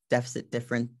deficit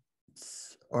difference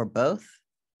or both,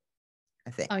 I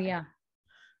think. Oh yeah.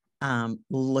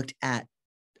 Looked at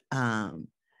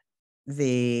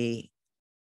the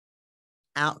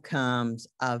outcomes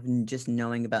of just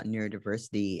knowing about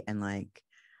neurodiversity, and like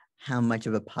how much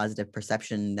of a positive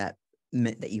perception that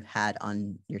meant that you had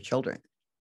on your children,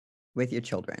 with your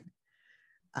children.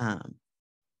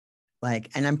 Like,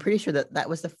 and I'm pretty sure that that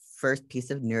was the first piece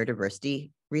of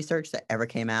neurodiversity research that ever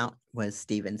came out, was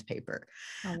Stephen's paper.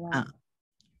 Oh wow.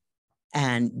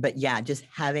 But yeah, just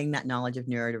having that knowledge of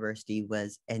neurodiversity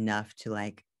was enough to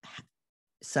like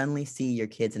suddenly see your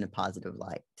kids in a positive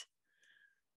light.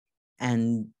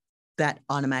 And that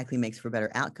automatically makes for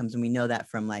better outcomes. And we know that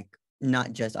from like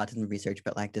not just autism research,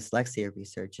 but like dyslexia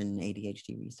research and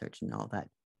ADHD research and all that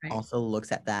also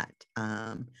looks at that,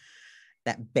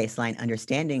 that baseline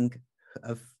understanding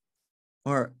of,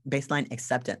 or baseline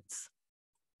acceptance.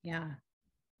 Yeah.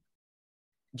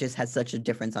 Just has such a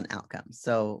difference on outcomes.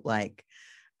 So like,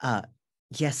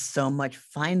 yes, so much.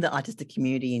 Find the autistic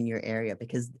community in your area,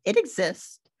 because it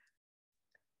exists.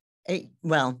 It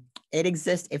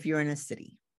exists if you're in a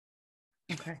city.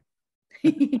 Okay.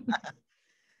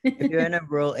 If you're in a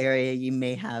rural area, you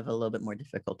may have a little bit more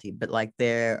difficulty, but like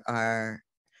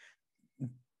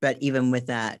but even with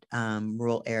that,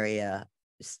 rural area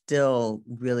still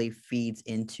really feeds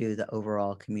into the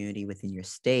overall community within your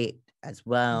state as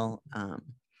well.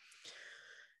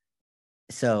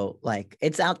 So like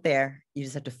it's out there, you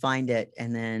just have to find it,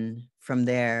 and then from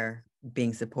there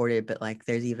being supported. But like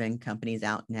there's even companies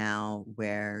out now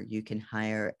where you can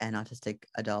hire an autistic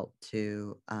adult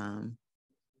to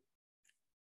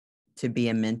be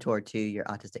a mentor to your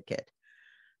autistic kid.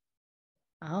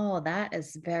 Oh, that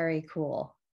is very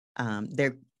cool.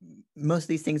 Most of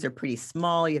these things are pretty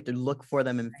small. You have to look for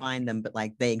them and find them, but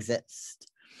like they exist.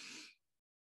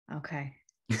 Okay.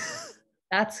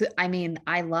 I mean,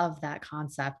 I love that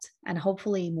concept, and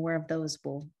hopefully more of those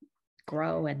will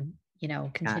grow and,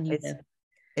 continue to.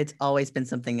 It's always been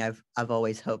something I've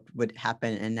always hoped would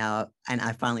happen. And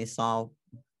I finally saw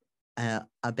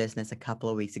a business a couple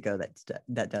of weeks ago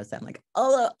that does that. I'm like,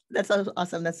 oh, that's so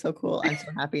awesome. That's so cool. I'm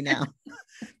so happy now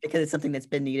because it's something that's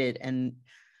been needed. And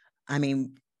I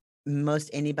mean, most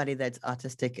anybody that's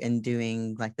autistic and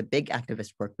doing like the big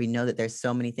activist work, we know that there's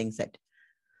so many things that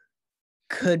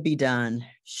could be done,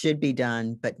 should be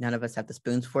done, but none of us have the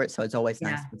spoons for it. So it's always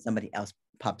nice when somebody else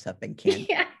pops up and can.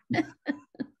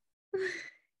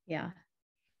 Yeah.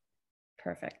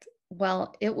 Perfect.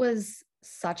 Well, it was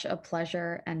such a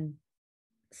pleasure and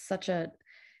such a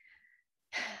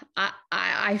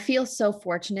I feel so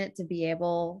fortunate to be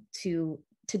able to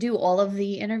do all of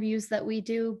the interviews that we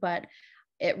do, but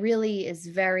it really is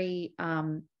very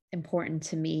important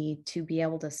to me to be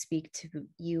able to speak to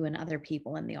you and other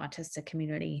people in the autistic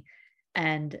community.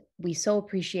 And we so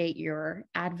appreciate your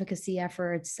advocacy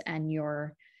efforts and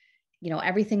your,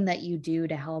 everything that you do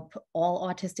to help all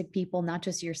autistic people, not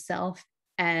just yourself.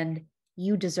 And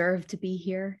you deserve to be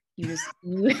here.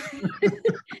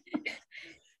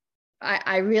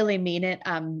 I really mean it.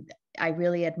 I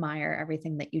really admire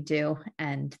everything that you do.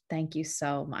 And thank you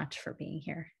so much for being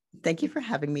here. Thank you for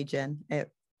having me, Jen.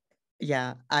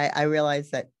 I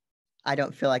realize that I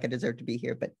don't feel like I deserve to be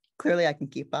here, but clearly I can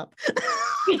keep up.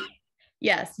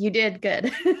 Yes, you did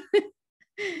good.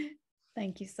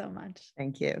 Thank you so much.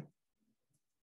 Thank you.